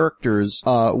characters,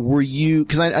 were you,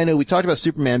 cause I know we talked about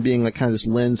Superman being like kind of this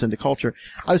lens into culture.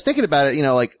 I was thinking about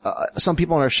it, like, some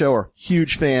people on our show are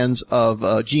huge fans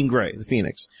of, Jean Grey, the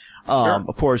Phoenix. Sure.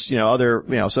 Of course, other,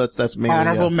 so that's mainly,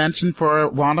 honorable mention for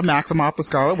Wanda Maximoff, the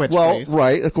Scarlet Witch. Well, please.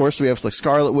 right, of course, we have like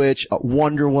Scarlet Witch,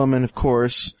 Wonder Woman, of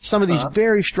course. Some of these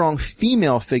very strong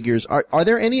female figures. Are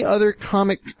there any other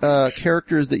comic,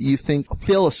 characters that you think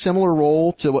fill a similar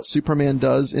role to what Superman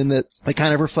does, in that they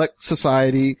kind of reflect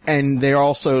society, and they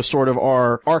also sort of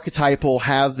are archetypal,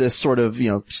 have this sort of,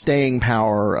 staying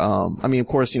power? Of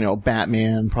course,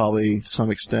 Batman probably to some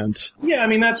extent. Yeah,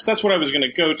 that's what I was going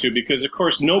to go to, because of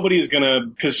course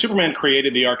because Superman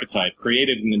created the archetype,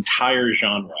 created an entire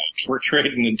genre,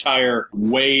 created an entire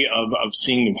way of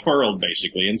seeing the world,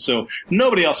 basically. And so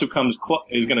nobody else who comes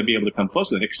is going to be able to come close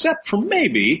to that, except for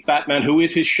maybe Batman, who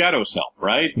is his shadow self,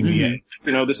 right?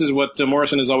 Mm-hmm. This is what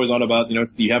Morrison is always on about.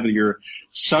 You have your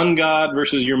sun god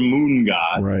versus your moon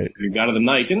god, right? Your god of the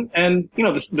night. And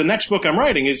the next book I'm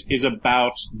writing is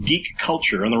about geek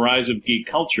culture and the rise of geek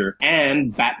culture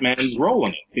and Batman's role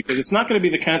in it, because it's not going to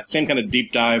be the same kind of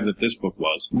deep dive that this book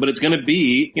was, but it's going to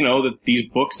be, these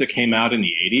books that came out in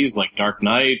the 80s, like Dark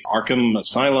Knight, Arkham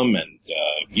Asylum, and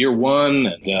Year One,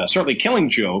 and certainly Killing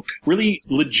Joke, really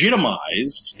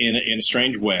legitimized in a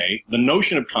strange way the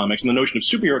notion of comics and the notion of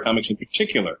superhero comics in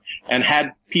particular, and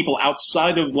had people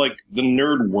outside of like the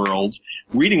nerd world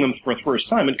reading them for the first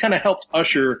time, and kind of helped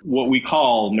usher what we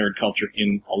call nerd culture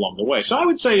in along the way. So I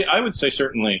would say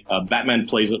certainly Batman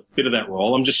plays a bit of that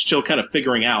role. I'm just still kind of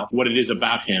figuring out what it is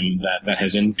about him that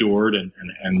has endured and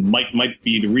might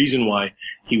be the reason why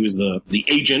he was the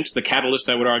agent, the catalyst,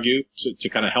 I would argue, to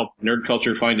kind of help nerd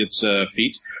culture find its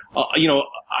feet.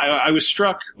 I was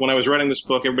struck when I was writing this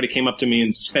book. Everybody came up to me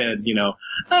and said,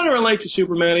 I don't relate to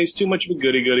Superman. He's too much of a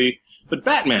goody-goody. But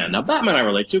Batman I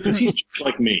relate to because he's just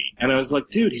like me. And I was like,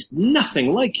 dude, he's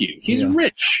nothing like you. He's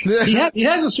rich. He has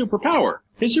a superpower.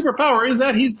 His superpower is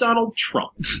that he's Donald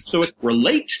Trump. So if you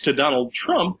relate to Donald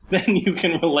Trump, then you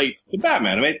can relate to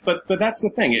Batman. But that's the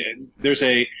thing. There's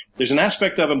an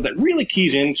aspect of him that really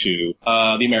keys into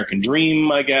the American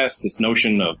dream, I guess. This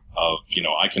notion of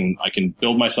I can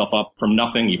build myself up from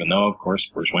nothing, even though, of course,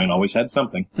 Bruce Wayne always had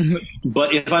something.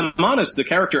 But if I'm honest, the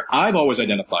character I've always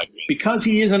identified with, because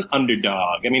he is an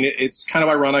underdog. It's kind of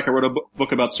ironic. I wrote a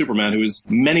book about Superman, who is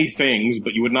many things,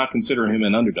 but you would not consider him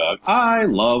an underdog. I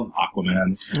love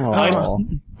Aquaman.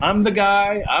 I'm the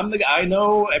guy. I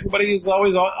know everybody is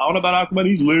always on about Aquaman.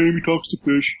 He's lame. He talks to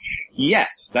fish.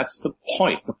 Yes, that's the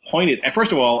point. The point is,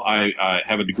 first of all, I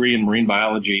have a degree in marine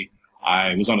biology.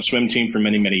 I was on a swim team for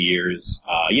many, many years.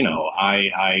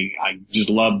 I just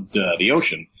loved the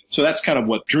ocean. So that's kind of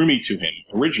what drew me to him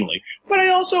originally. But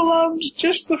I also loved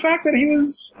just the fact that he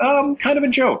was kind of a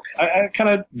joke. I kind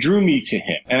of drew me to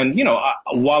him. And,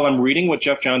 while I'm reading what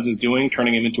Jeff Johns is doing,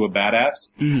 turning him into a badass,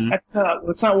 that's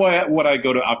not what I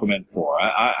go to Aquaman for.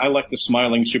 I like the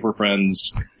smiling super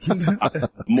friends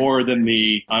more than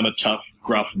I'm a tough,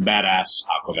 gruff, badass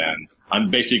Aquaman. I'm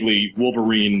basically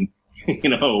Wolverine,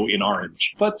 in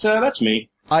orange. But that's me.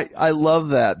 I love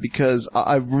that because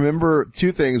I remember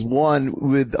two things. One,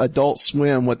 with Adult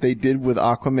Swim, what they did with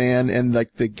Aquaman and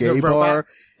like the gay bar.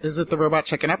 Is it the Robot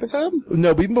Chicken episode?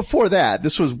 No, but even before that,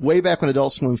 this was way back when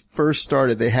Adult Swim first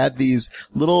started. They had these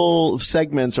little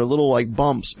segments or little like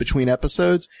bumps between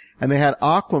episodes. And they had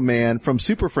Aquaman from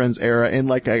Super Friends era in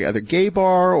like either gay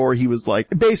bar, or he was like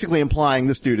basically implying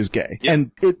this dude is gay. Yep.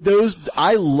 And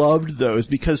I loved those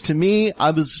because to me,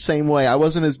 I was the same way. I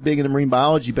wasn't as big into marine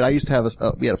biology, but I used to have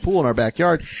we had a pool in our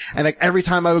backyard. And like every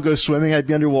time I would go swimming, I'd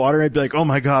be underwater and I'd be like, oh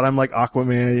my God, I'm like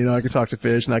Aquaman. I could talk to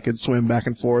fish and I could swim back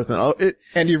and forth.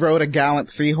 And you rode a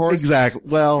gallant seahorse? Exactly.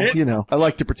 Well, I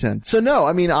like to pretend. So no,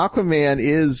 Aquaman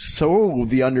is so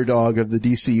the underdog of the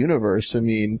DC universe.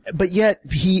 But yet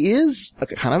he is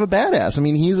kind of a badass.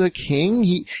 He's a king.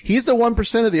 He's the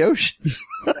 1% of the ocean.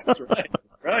 That's right.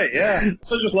 Right, yeah.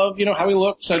 So I just love, how he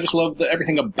looks. I just love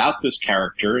everything about this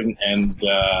character, and it's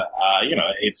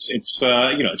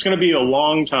going to be a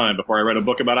long time before I write a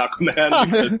book about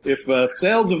Aquaman. Because if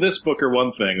sales of this book are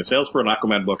one thing, the sales for an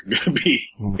Aquaman book are going to be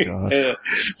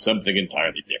something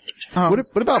entirely different.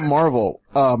 What about Marvel?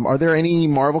 Are there any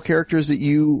Marvel characters that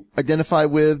you identify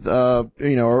with? Or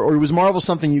was Marvel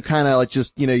something you kind of like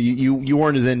just you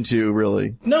weren't as into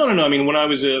really? No. When I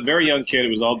was a very young kid, it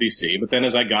was all DC. But then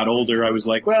as I got older, I was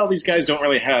like, well, these guys don't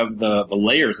really have the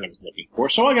layers I was looking for.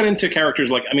 So I got into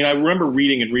characters like, I remember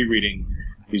reading and rereading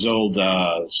these old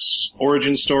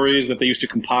origin stories that they used to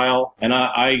compile. And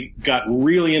I got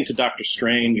really into Doctor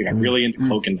Strange. I got really into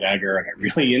Cloak and Dagger. I got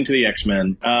really into the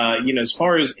X-Men. As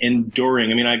far as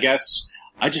enduring, I mean, I guess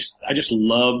I just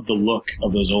love the look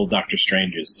of those old Doctor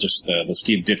Stranges, just the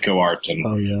Steve Ditko art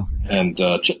and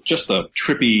just the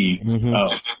trippy,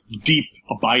 deep,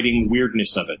 abiding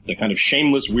weirdness of it, the kind of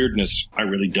shameless weirdness I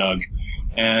really dug.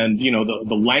 And,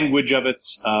 the language of it,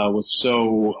 was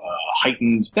so,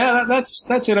 heightened. Yeah, that's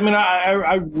it. I mean,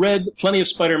 I read plenty of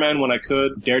Spider-Man when I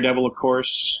could, Daredevil, of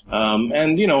course,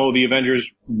 and, the Avengers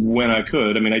when I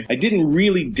could. I mean, I didn't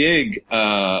really dig,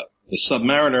 the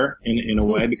Submariner in a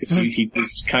way because he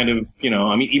is kind of,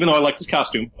 even though I liked his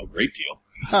costume a great deal,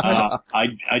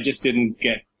 I just didn't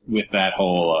get with that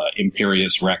whole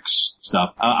Imperious Rex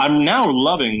stuff. I'm now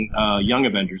loving Young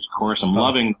Avengers, of course. I'm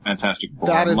loving Fantastic Four.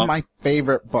 That is my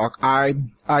favorite book. I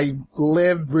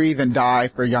live, breathe, and die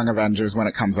for Young Avengers when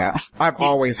it comes out. I've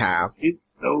always have.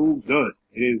 It's so good.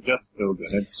 It is just so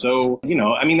good. It's so,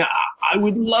 I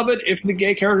would love it if the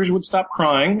gay characters would stop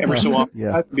crying every so often.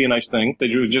 That would be a nice thing. They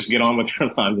would just get on with their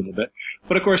lives a little bit.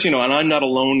 But of course, and I'm not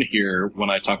alone here when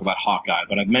I talk about Hawkeye,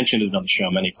 but I've mentioned it on the show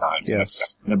many times.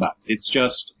 Yes. It's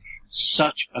just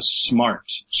such a smart,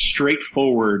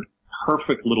 straightforward,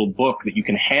 perfect little book that you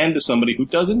can hand to somebody who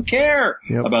doesn't care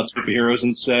about superheroes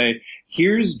and say,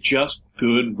 here's just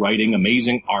good writing,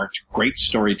 amazing art, great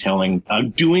storytelling,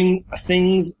 doing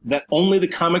things that only the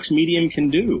comics medium can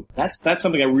do. That's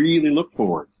something I really look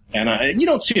for. And you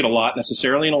don't see it a lot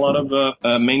necessarily in a lot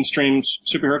of mainstream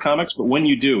superhero comics, but when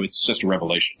you do, it's just a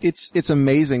revelation. It's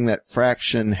amazing that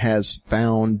Fraction has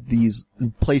found these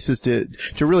places to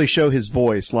really show his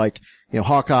voice, like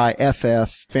Hawkeye,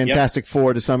 FF, Fantastic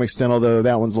Four to some extent, although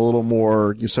that one's a little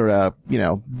more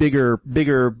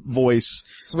bigger voice.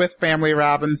 Swiss Family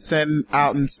Robinson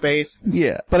out in space.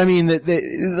 Yeah. But I mean,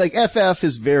 like FF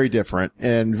is very different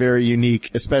and very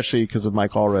unique, especially because of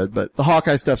Mike Allred, but the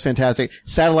Hawkeye stuff's fantastic.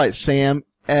 Satellite Sam,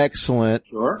 excellent.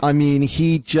 Sure. I mean,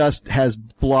 he just has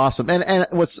blossomed. And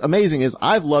what's amazing is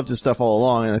I've loved his stuff all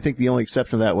along, and I think the only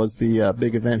exception to that was the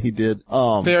big event he did.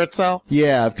 Fear Itself?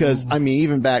 Yeah, because, I mean,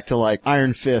 even back to like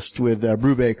Iron Fist with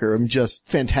Brubaker, I'm just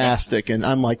fantastic, and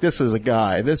I'm like, this is a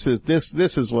guy. This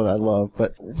is what I love.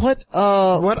 But what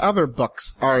other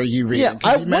books are you reading?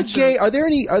 Yeah, gay, are there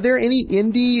any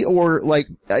indie or like,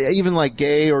 even like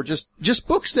gay or just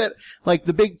books that, like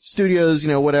the big studios,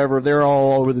 whatever, they're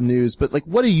all over the news, but like,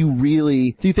 what do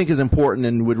you think is important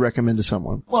and would recommend to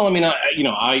someone? Well, I mean,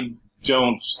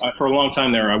 for a long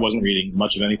time there, I wasn't reading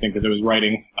much of anything that I was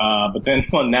writing. But then,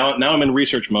 now I'm in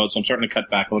research mode, so I'm starting to cut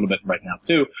back a little bit right now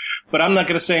too. But I'm not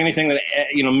going to say anything that,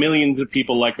 millions of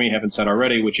people like me haven't said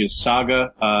already, which is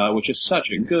Saga, which is such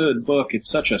a good book. It's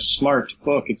such a smart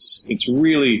book. It's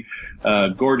really,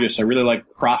 gorgeous. I really like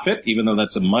Prophet, even though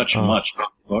that's a much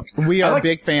book. We are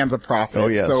big fans of Prophet. Oh,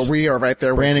 yes. So we are right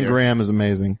there with Brandon you. Graham is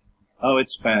amazing. Oh,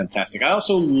 it's fantastic. I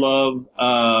also love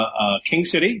King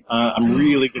City. I'm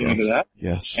really getting into that.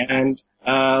 Yes. And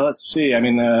let's see. I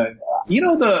mean,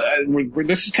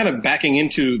 this is kind of backing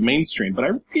into mainstream, but I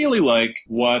really like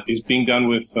what is being done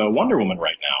with Wonder Woman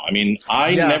right now. I mean,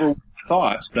 I never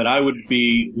thought that I would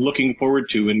be looking forward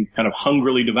to and kind of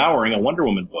hungrily devouring a Wonder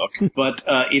Woman book, but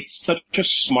it's such a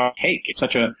smart take. It's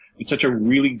such a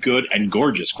really good and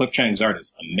gorgeous. Cliff Chang's art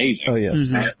is amazing. Oh, yes.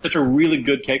 Such a really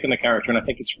good take on the character, and I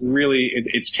think it's really,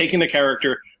 it's taking the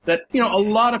character that, a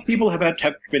lot of people have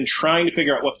been trying to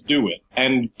figure out what to do with,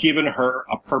 and given her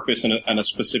a purpose and a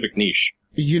specific niche.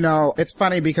 It's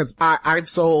funny because I've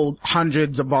sold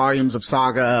hundreds of volumes of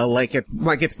Saga like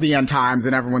it's the end times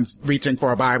and everyone's reaching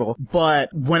for a Bible.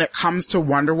 But when it comes to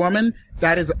Wonder Woman,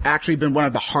 that has actually been one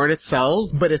of the hardest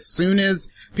sells. But as soon as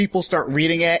people start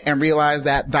reading it and realize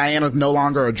that Diana's no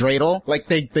longer a dreidel, like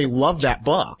they love that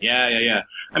book. Yeah.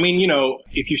 I mean,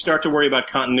 if you start to worry about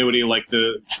continuity, like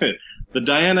the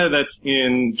Diana that's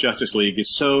in Justice League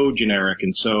is so generic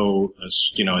and so,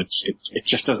 it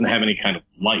just doesn't have any kind of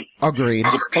life. Agreed.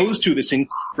 As opposed to this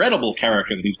incredible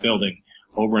character that he's building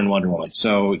over in Wonder Woman.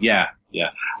 So, yeah.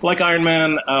 Like Iron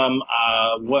Man,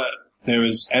 I've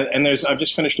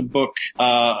just finished a book,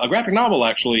 a graphic novel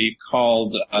actually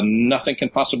called Nothing Can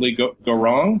Possibly Go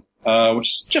Wrong. Which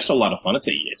is just a lot of fun. It's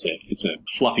a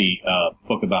fluffy,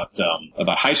 book about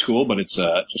high school, but it's,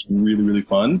 just really, really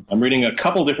fun. I'm reading a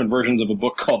couple different versions of a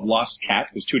book called Lost Cat.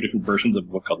 There's two different versions of a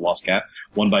book called Lost Cat.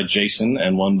 One by Jason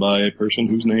and one by a person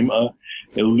whose name,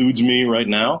 eludes me right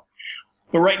now.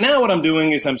 But right now what I'm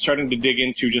doing is I'm starting to dig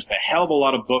into just a hell of a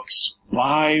lot of books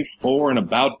by, for, and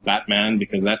about Batman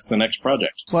because that's the next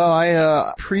project. Well,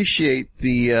 I appreciate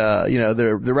the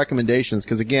the recommendations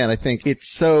because again, I think it's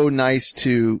so nice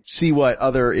to see what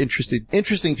other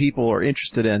interesting people are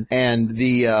interested in, and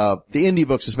the indie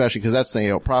books especially because that's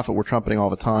the Prophet we're trumpeting all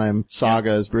the time.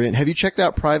 Saga is brilliant. Have you checked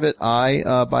out Private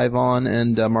Eye by Vaughn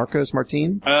and Marcos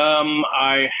Martin?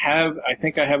 I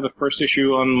think I have the first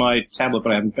issue on my tablet,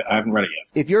 but I haven't read it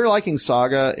yet. If you're liking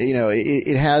Saga,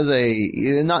 it has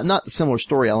a not the similar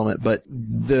story element, but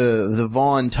the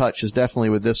Vaughn touch is definitely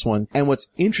with this one. And what's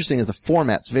interesting is the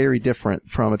format's very different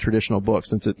from a traditional book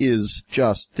since it is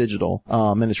just digital.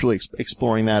 And it's really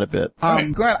exploring that a bit.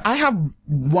 Glenn, I have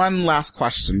one last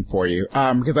question for you,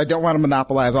 because I don't want to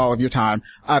monopolize all of your time.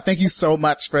 Thank you so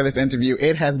much for this interview.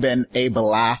 It has been a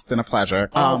blast and a pleasure.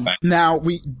 Now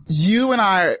you and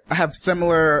I have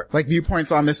similar,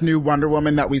 viewpoints on this new Wonder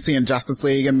Woman that we see in Justice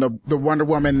League and the Wonder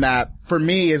Woman that, for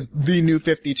me, is the new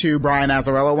 52 Brian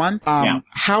Azzarello one.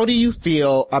 How do you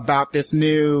feel about this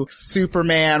new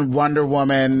Superman, Wonder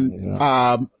Woman,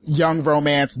 young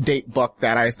romance date book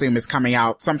that I assume is coming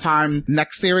out sometime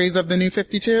next series of the new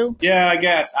 52? Yeah, I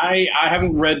guess. I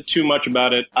haven't read too much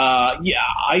about it.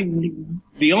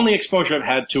 The only exposure I've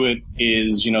had to it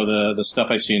is, the stuff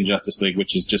I see in Justice League,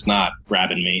 which is just not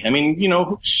grabbing me. I mean,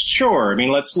 sure. I mean,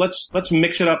 let's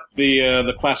mix it up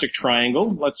the classic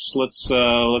triangle. Let's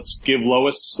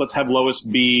have Lois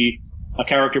be a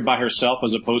character by herself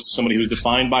as opposed to somebody who's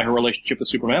defined by her relationship with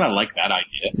Superman. I like that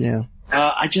idea. Yeah.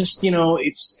 I just,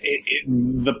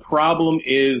 the problem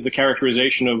is the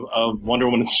characterization of Wonder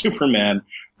Woman and Superman,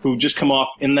 who just come off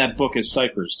in that book as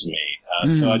ciphers to me.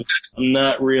 So I'm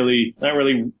not really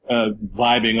vibing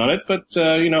on it, but,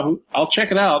 I'll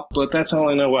check it out, but that's all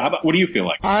I know. What do you feel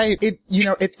like?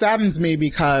 It saddens me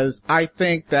because I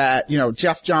think that,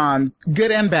 Jeff Johns, good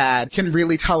and bad, can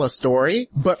really tell a story,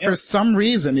 but for some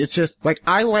reason, it's just,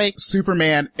 I like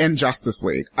Superman in Justice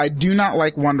League. I do not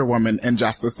like Wonder Woman in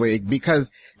Justice League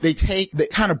because they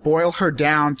kind of boil her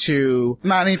down to,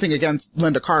 not anything against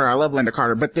Linda Carter, I love Linda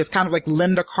Carter, but this kind of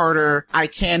Linda Carter, I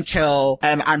can kill,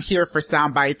 and I'm here for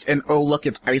sound bites, and oh look,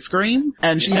 it's ice cream,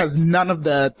 and she has none of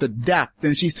the depth,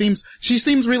 and she seems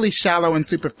really shallow and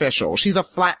superficial. She's a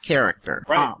flat character.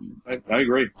 Right. I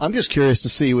agree. I'm just curious to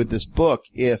see with this book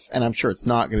and I'm sure it's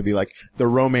not going to be like the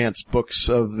romance books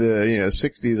of the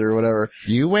 60s or whatever.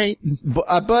 You wait.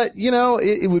 But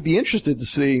it would be interesting to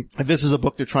see if this is a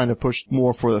book they're trying to push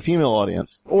more for the female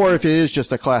audience, or if it is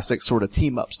just a classic sort of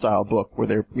team up style book where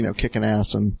they're kicking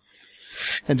ass and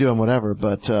doing whatever.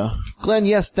 But Glenn,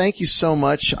 yes, thank you so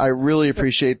much. I really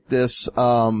appreciate this.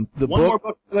 One more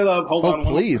book that I love. Hold on.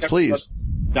 Please.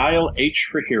 Dial H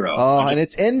for Hero. Oh, and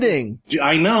it's ending.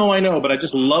 I know, but I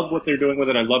just love what they're doing with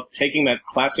it. I love taking that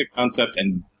classic concept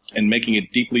and making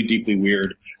it deeply, deeply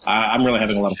weird. I'm really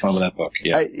having a lot of fun with that book.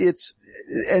 Yeah.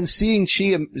 And seeing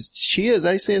Chia, is that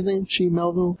how you say his name? Chia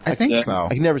Melville? I think so.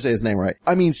 I can never say his name right.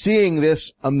 I mean, seeing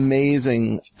this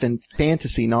amazing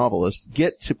fantasy novelist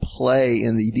get to play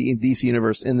in the DC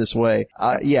universe in this way,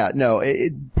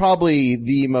 probably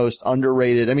the most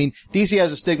underrated. I mean, DC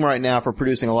has a stigma right now for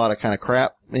producing a lot of kind of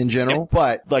crap in general,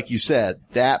 but like you said,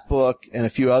 that book and a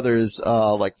few others,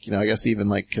 I guess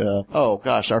even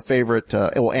our favorite,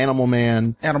 Animal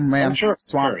Man, sure.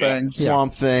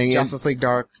 Swamp Thing, Justice League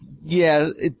Dark. Yeah,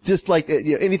 it's just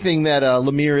anything that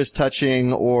Lemire is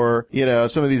touching, or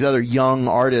some of these other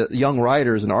young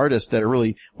writers and artists that are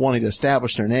really wanting to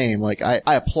establish their name. I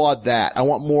applaud that. I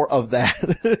want more of that.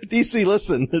 DC,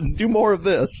 listen, do more of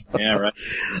this. Yeah, right.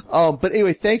 But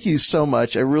anyway, thank you so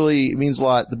much. It really means a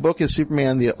lot. The book is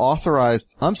Superman, the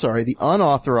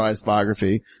unauthorized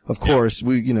biography. Of course,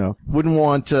 we wouldn't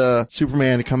want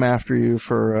Superman to come after you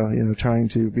for trying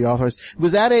to be authorized.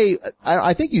 Was that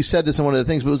I think you said this in one of the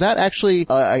things, but was that actually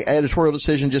an editorial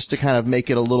decision just to kind of make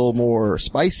it a little more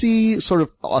spicy, sort of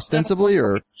ostensibly,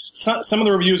 or? Some of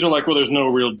the reviews are like, well, there's no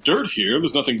real dirt here.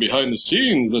 There's nothing behind the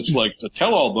scenes that's like a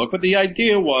tell-all book. But the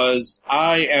idea was,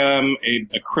 I am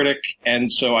a critic, and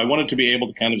so I wanted to be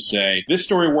able to kind of say, this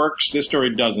story works, this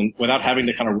story doesn't, without having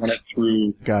to kind of run it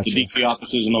through the DC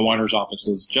offices and the Warner's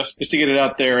offices, just to get it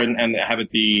out there and have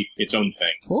it be its own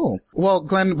thing. Cool. Well,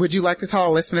 Glenn, would you like to tell our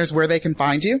listeners where they can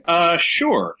find you?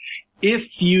 Sure.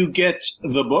 If you get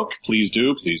the book, please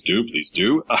do.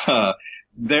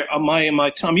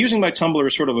 I'm using my Tumblr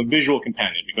as sort of a visual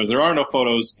companion because there are no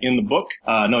photos in the book,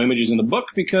 no images in the book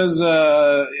because,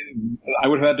 I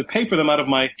would have had to pay for them out of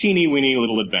my teeny weeny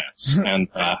little advance. And,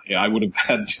 I would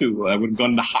have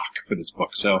gone to hock for this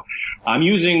book. So I'm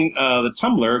using, the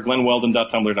Tumblr,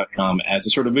 glennweldon.tumblr.com, as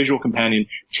a sort of visual companion,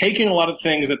 taking a lot of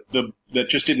things that the that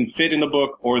just didn't fit in the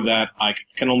book or that I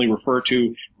can only refer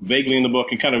to vaguely in the book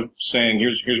and kind of saying,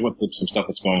 here's what some stuff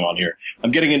that's going on here.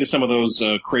 I'm getting into some of those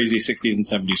crazy 60s and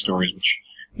 70s stories, which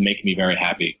make me very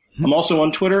happy. I'm also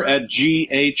on Twitter at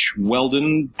GH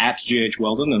Weldon,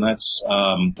 and that's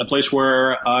a place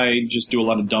where I just do a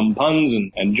lot of dumb puns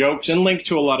and jokes and link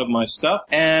to a lot of my stuff.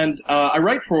 And I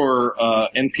write for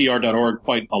NPR.org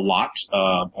quite a lot.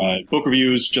 Book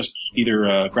reviews, just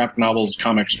either graphic novels,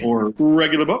 comics, or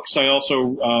regular books. I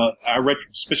also I write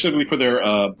specifically for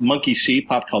their Monkey See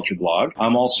pop culture blog.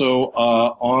 I'm also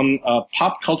on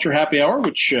Pop Culture Happy Hour,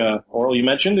 which Oral, you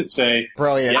mentioned. It's a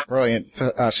brilliant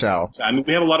show. I mean,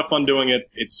 we have a lot of fun doing it.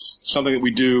 It's something that we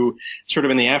do sort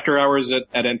of in the after hours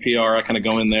at NPR. I kind of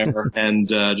go in there and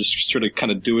just sort of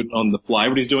kind of do it on the fly.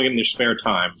 Everybody's doing it in their spare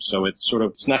time. So it's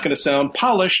not going to sound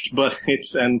polished, but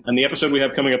and the episode we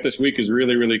have coming up this week is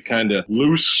really, really kind of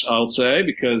loose, I'll say,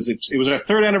 because it was our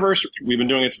 3rd anniversary. We've been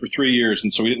doing it for 3 years,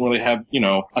 and so we didn't really have,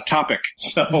 a topic.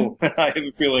 So I have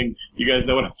a feeling you guys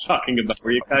know what I'm talking about,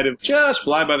 where you kind of just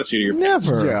fly by the seat of your pants.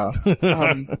 Never. Yeah.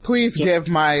 Please give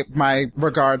my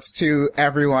regards to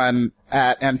everyone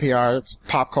at NPR's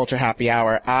Pop Culture Happy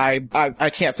Hour.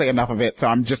 I can't say enough of it, so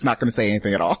I'm just not going to say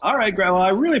anything at all. All right, Grant. Well, I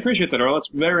really appreciate that, Earl. That's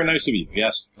very nice of you.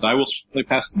 Yes, I will certainly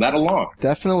pass that along.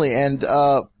 Definitely, and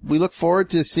we look forward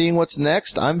to seeing what's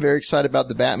next. I'm very excited about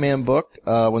the Batman book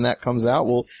when that comes out.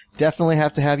 We'll definitely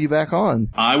have to have you back on.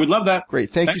 I would love that. Great.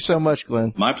 Thank you so much,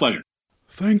 Glenn. My pleasure.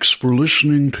 Thanks for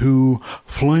listening to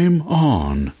Flame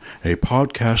On, a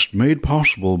podcast made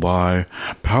possible by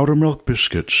Powder Milk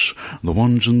Biscuits, the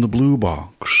ones in the blue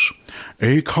box,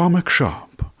 a comic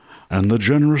shop, and the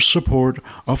generous support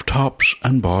of tops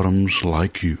and bottoms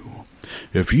like you.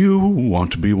 If you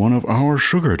want to be one of our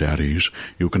sugar daddies,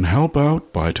 you can help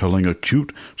out by telling a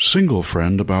cute single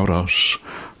friend about us,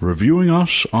 reviewing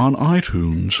us on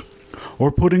iTunes,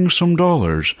 or putting some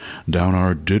dollars down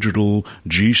our digital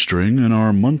G-string in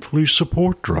our monthly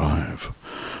support drive.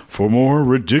 For more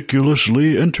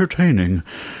ridiculously entertaining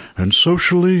and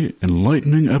socially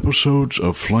enlightening episodes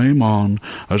of Flame On,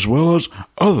 as well as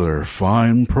other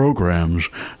fine programs,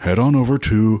 head on over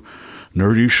to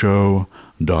nerdyshow.com.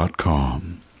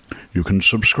 You can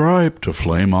subscribe to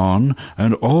Flame On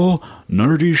and all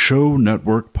Nerdy Show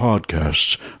Network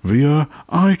podcasts via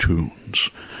iTunes.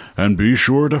 And be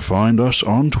sure to find us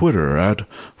on Twitter at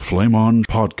Flame On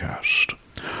Podcast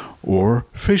or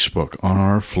Facebook on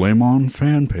our Flame On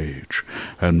fan page.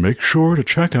 And make sure to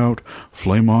check out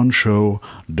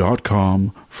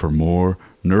flameonshow.com for more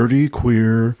nerdy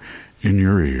queer in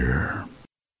your ear.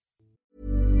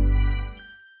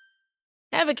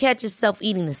 Ever catch yourself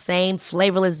eating the same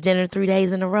flavorless dinner 3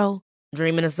 days in a row?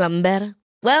 Dreaming of something better?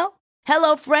 Well,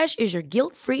 HelloFresh is your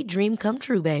guilt-free dream come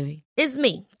true, baby. It's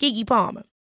me, Keke Palmer.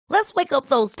 Let's wake up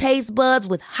those taste buds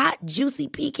with hot, juicy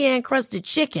pecan-crusted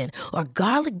chicken or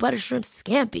garlic butter shrimp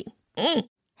scampi.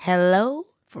 Hello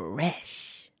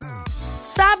Fresh.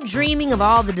 Stop dreaming of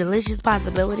all the delicious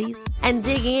possibilities and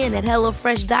dig in at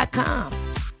HelloFresh.com.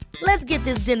 Let's get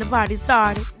this dinner party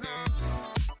started.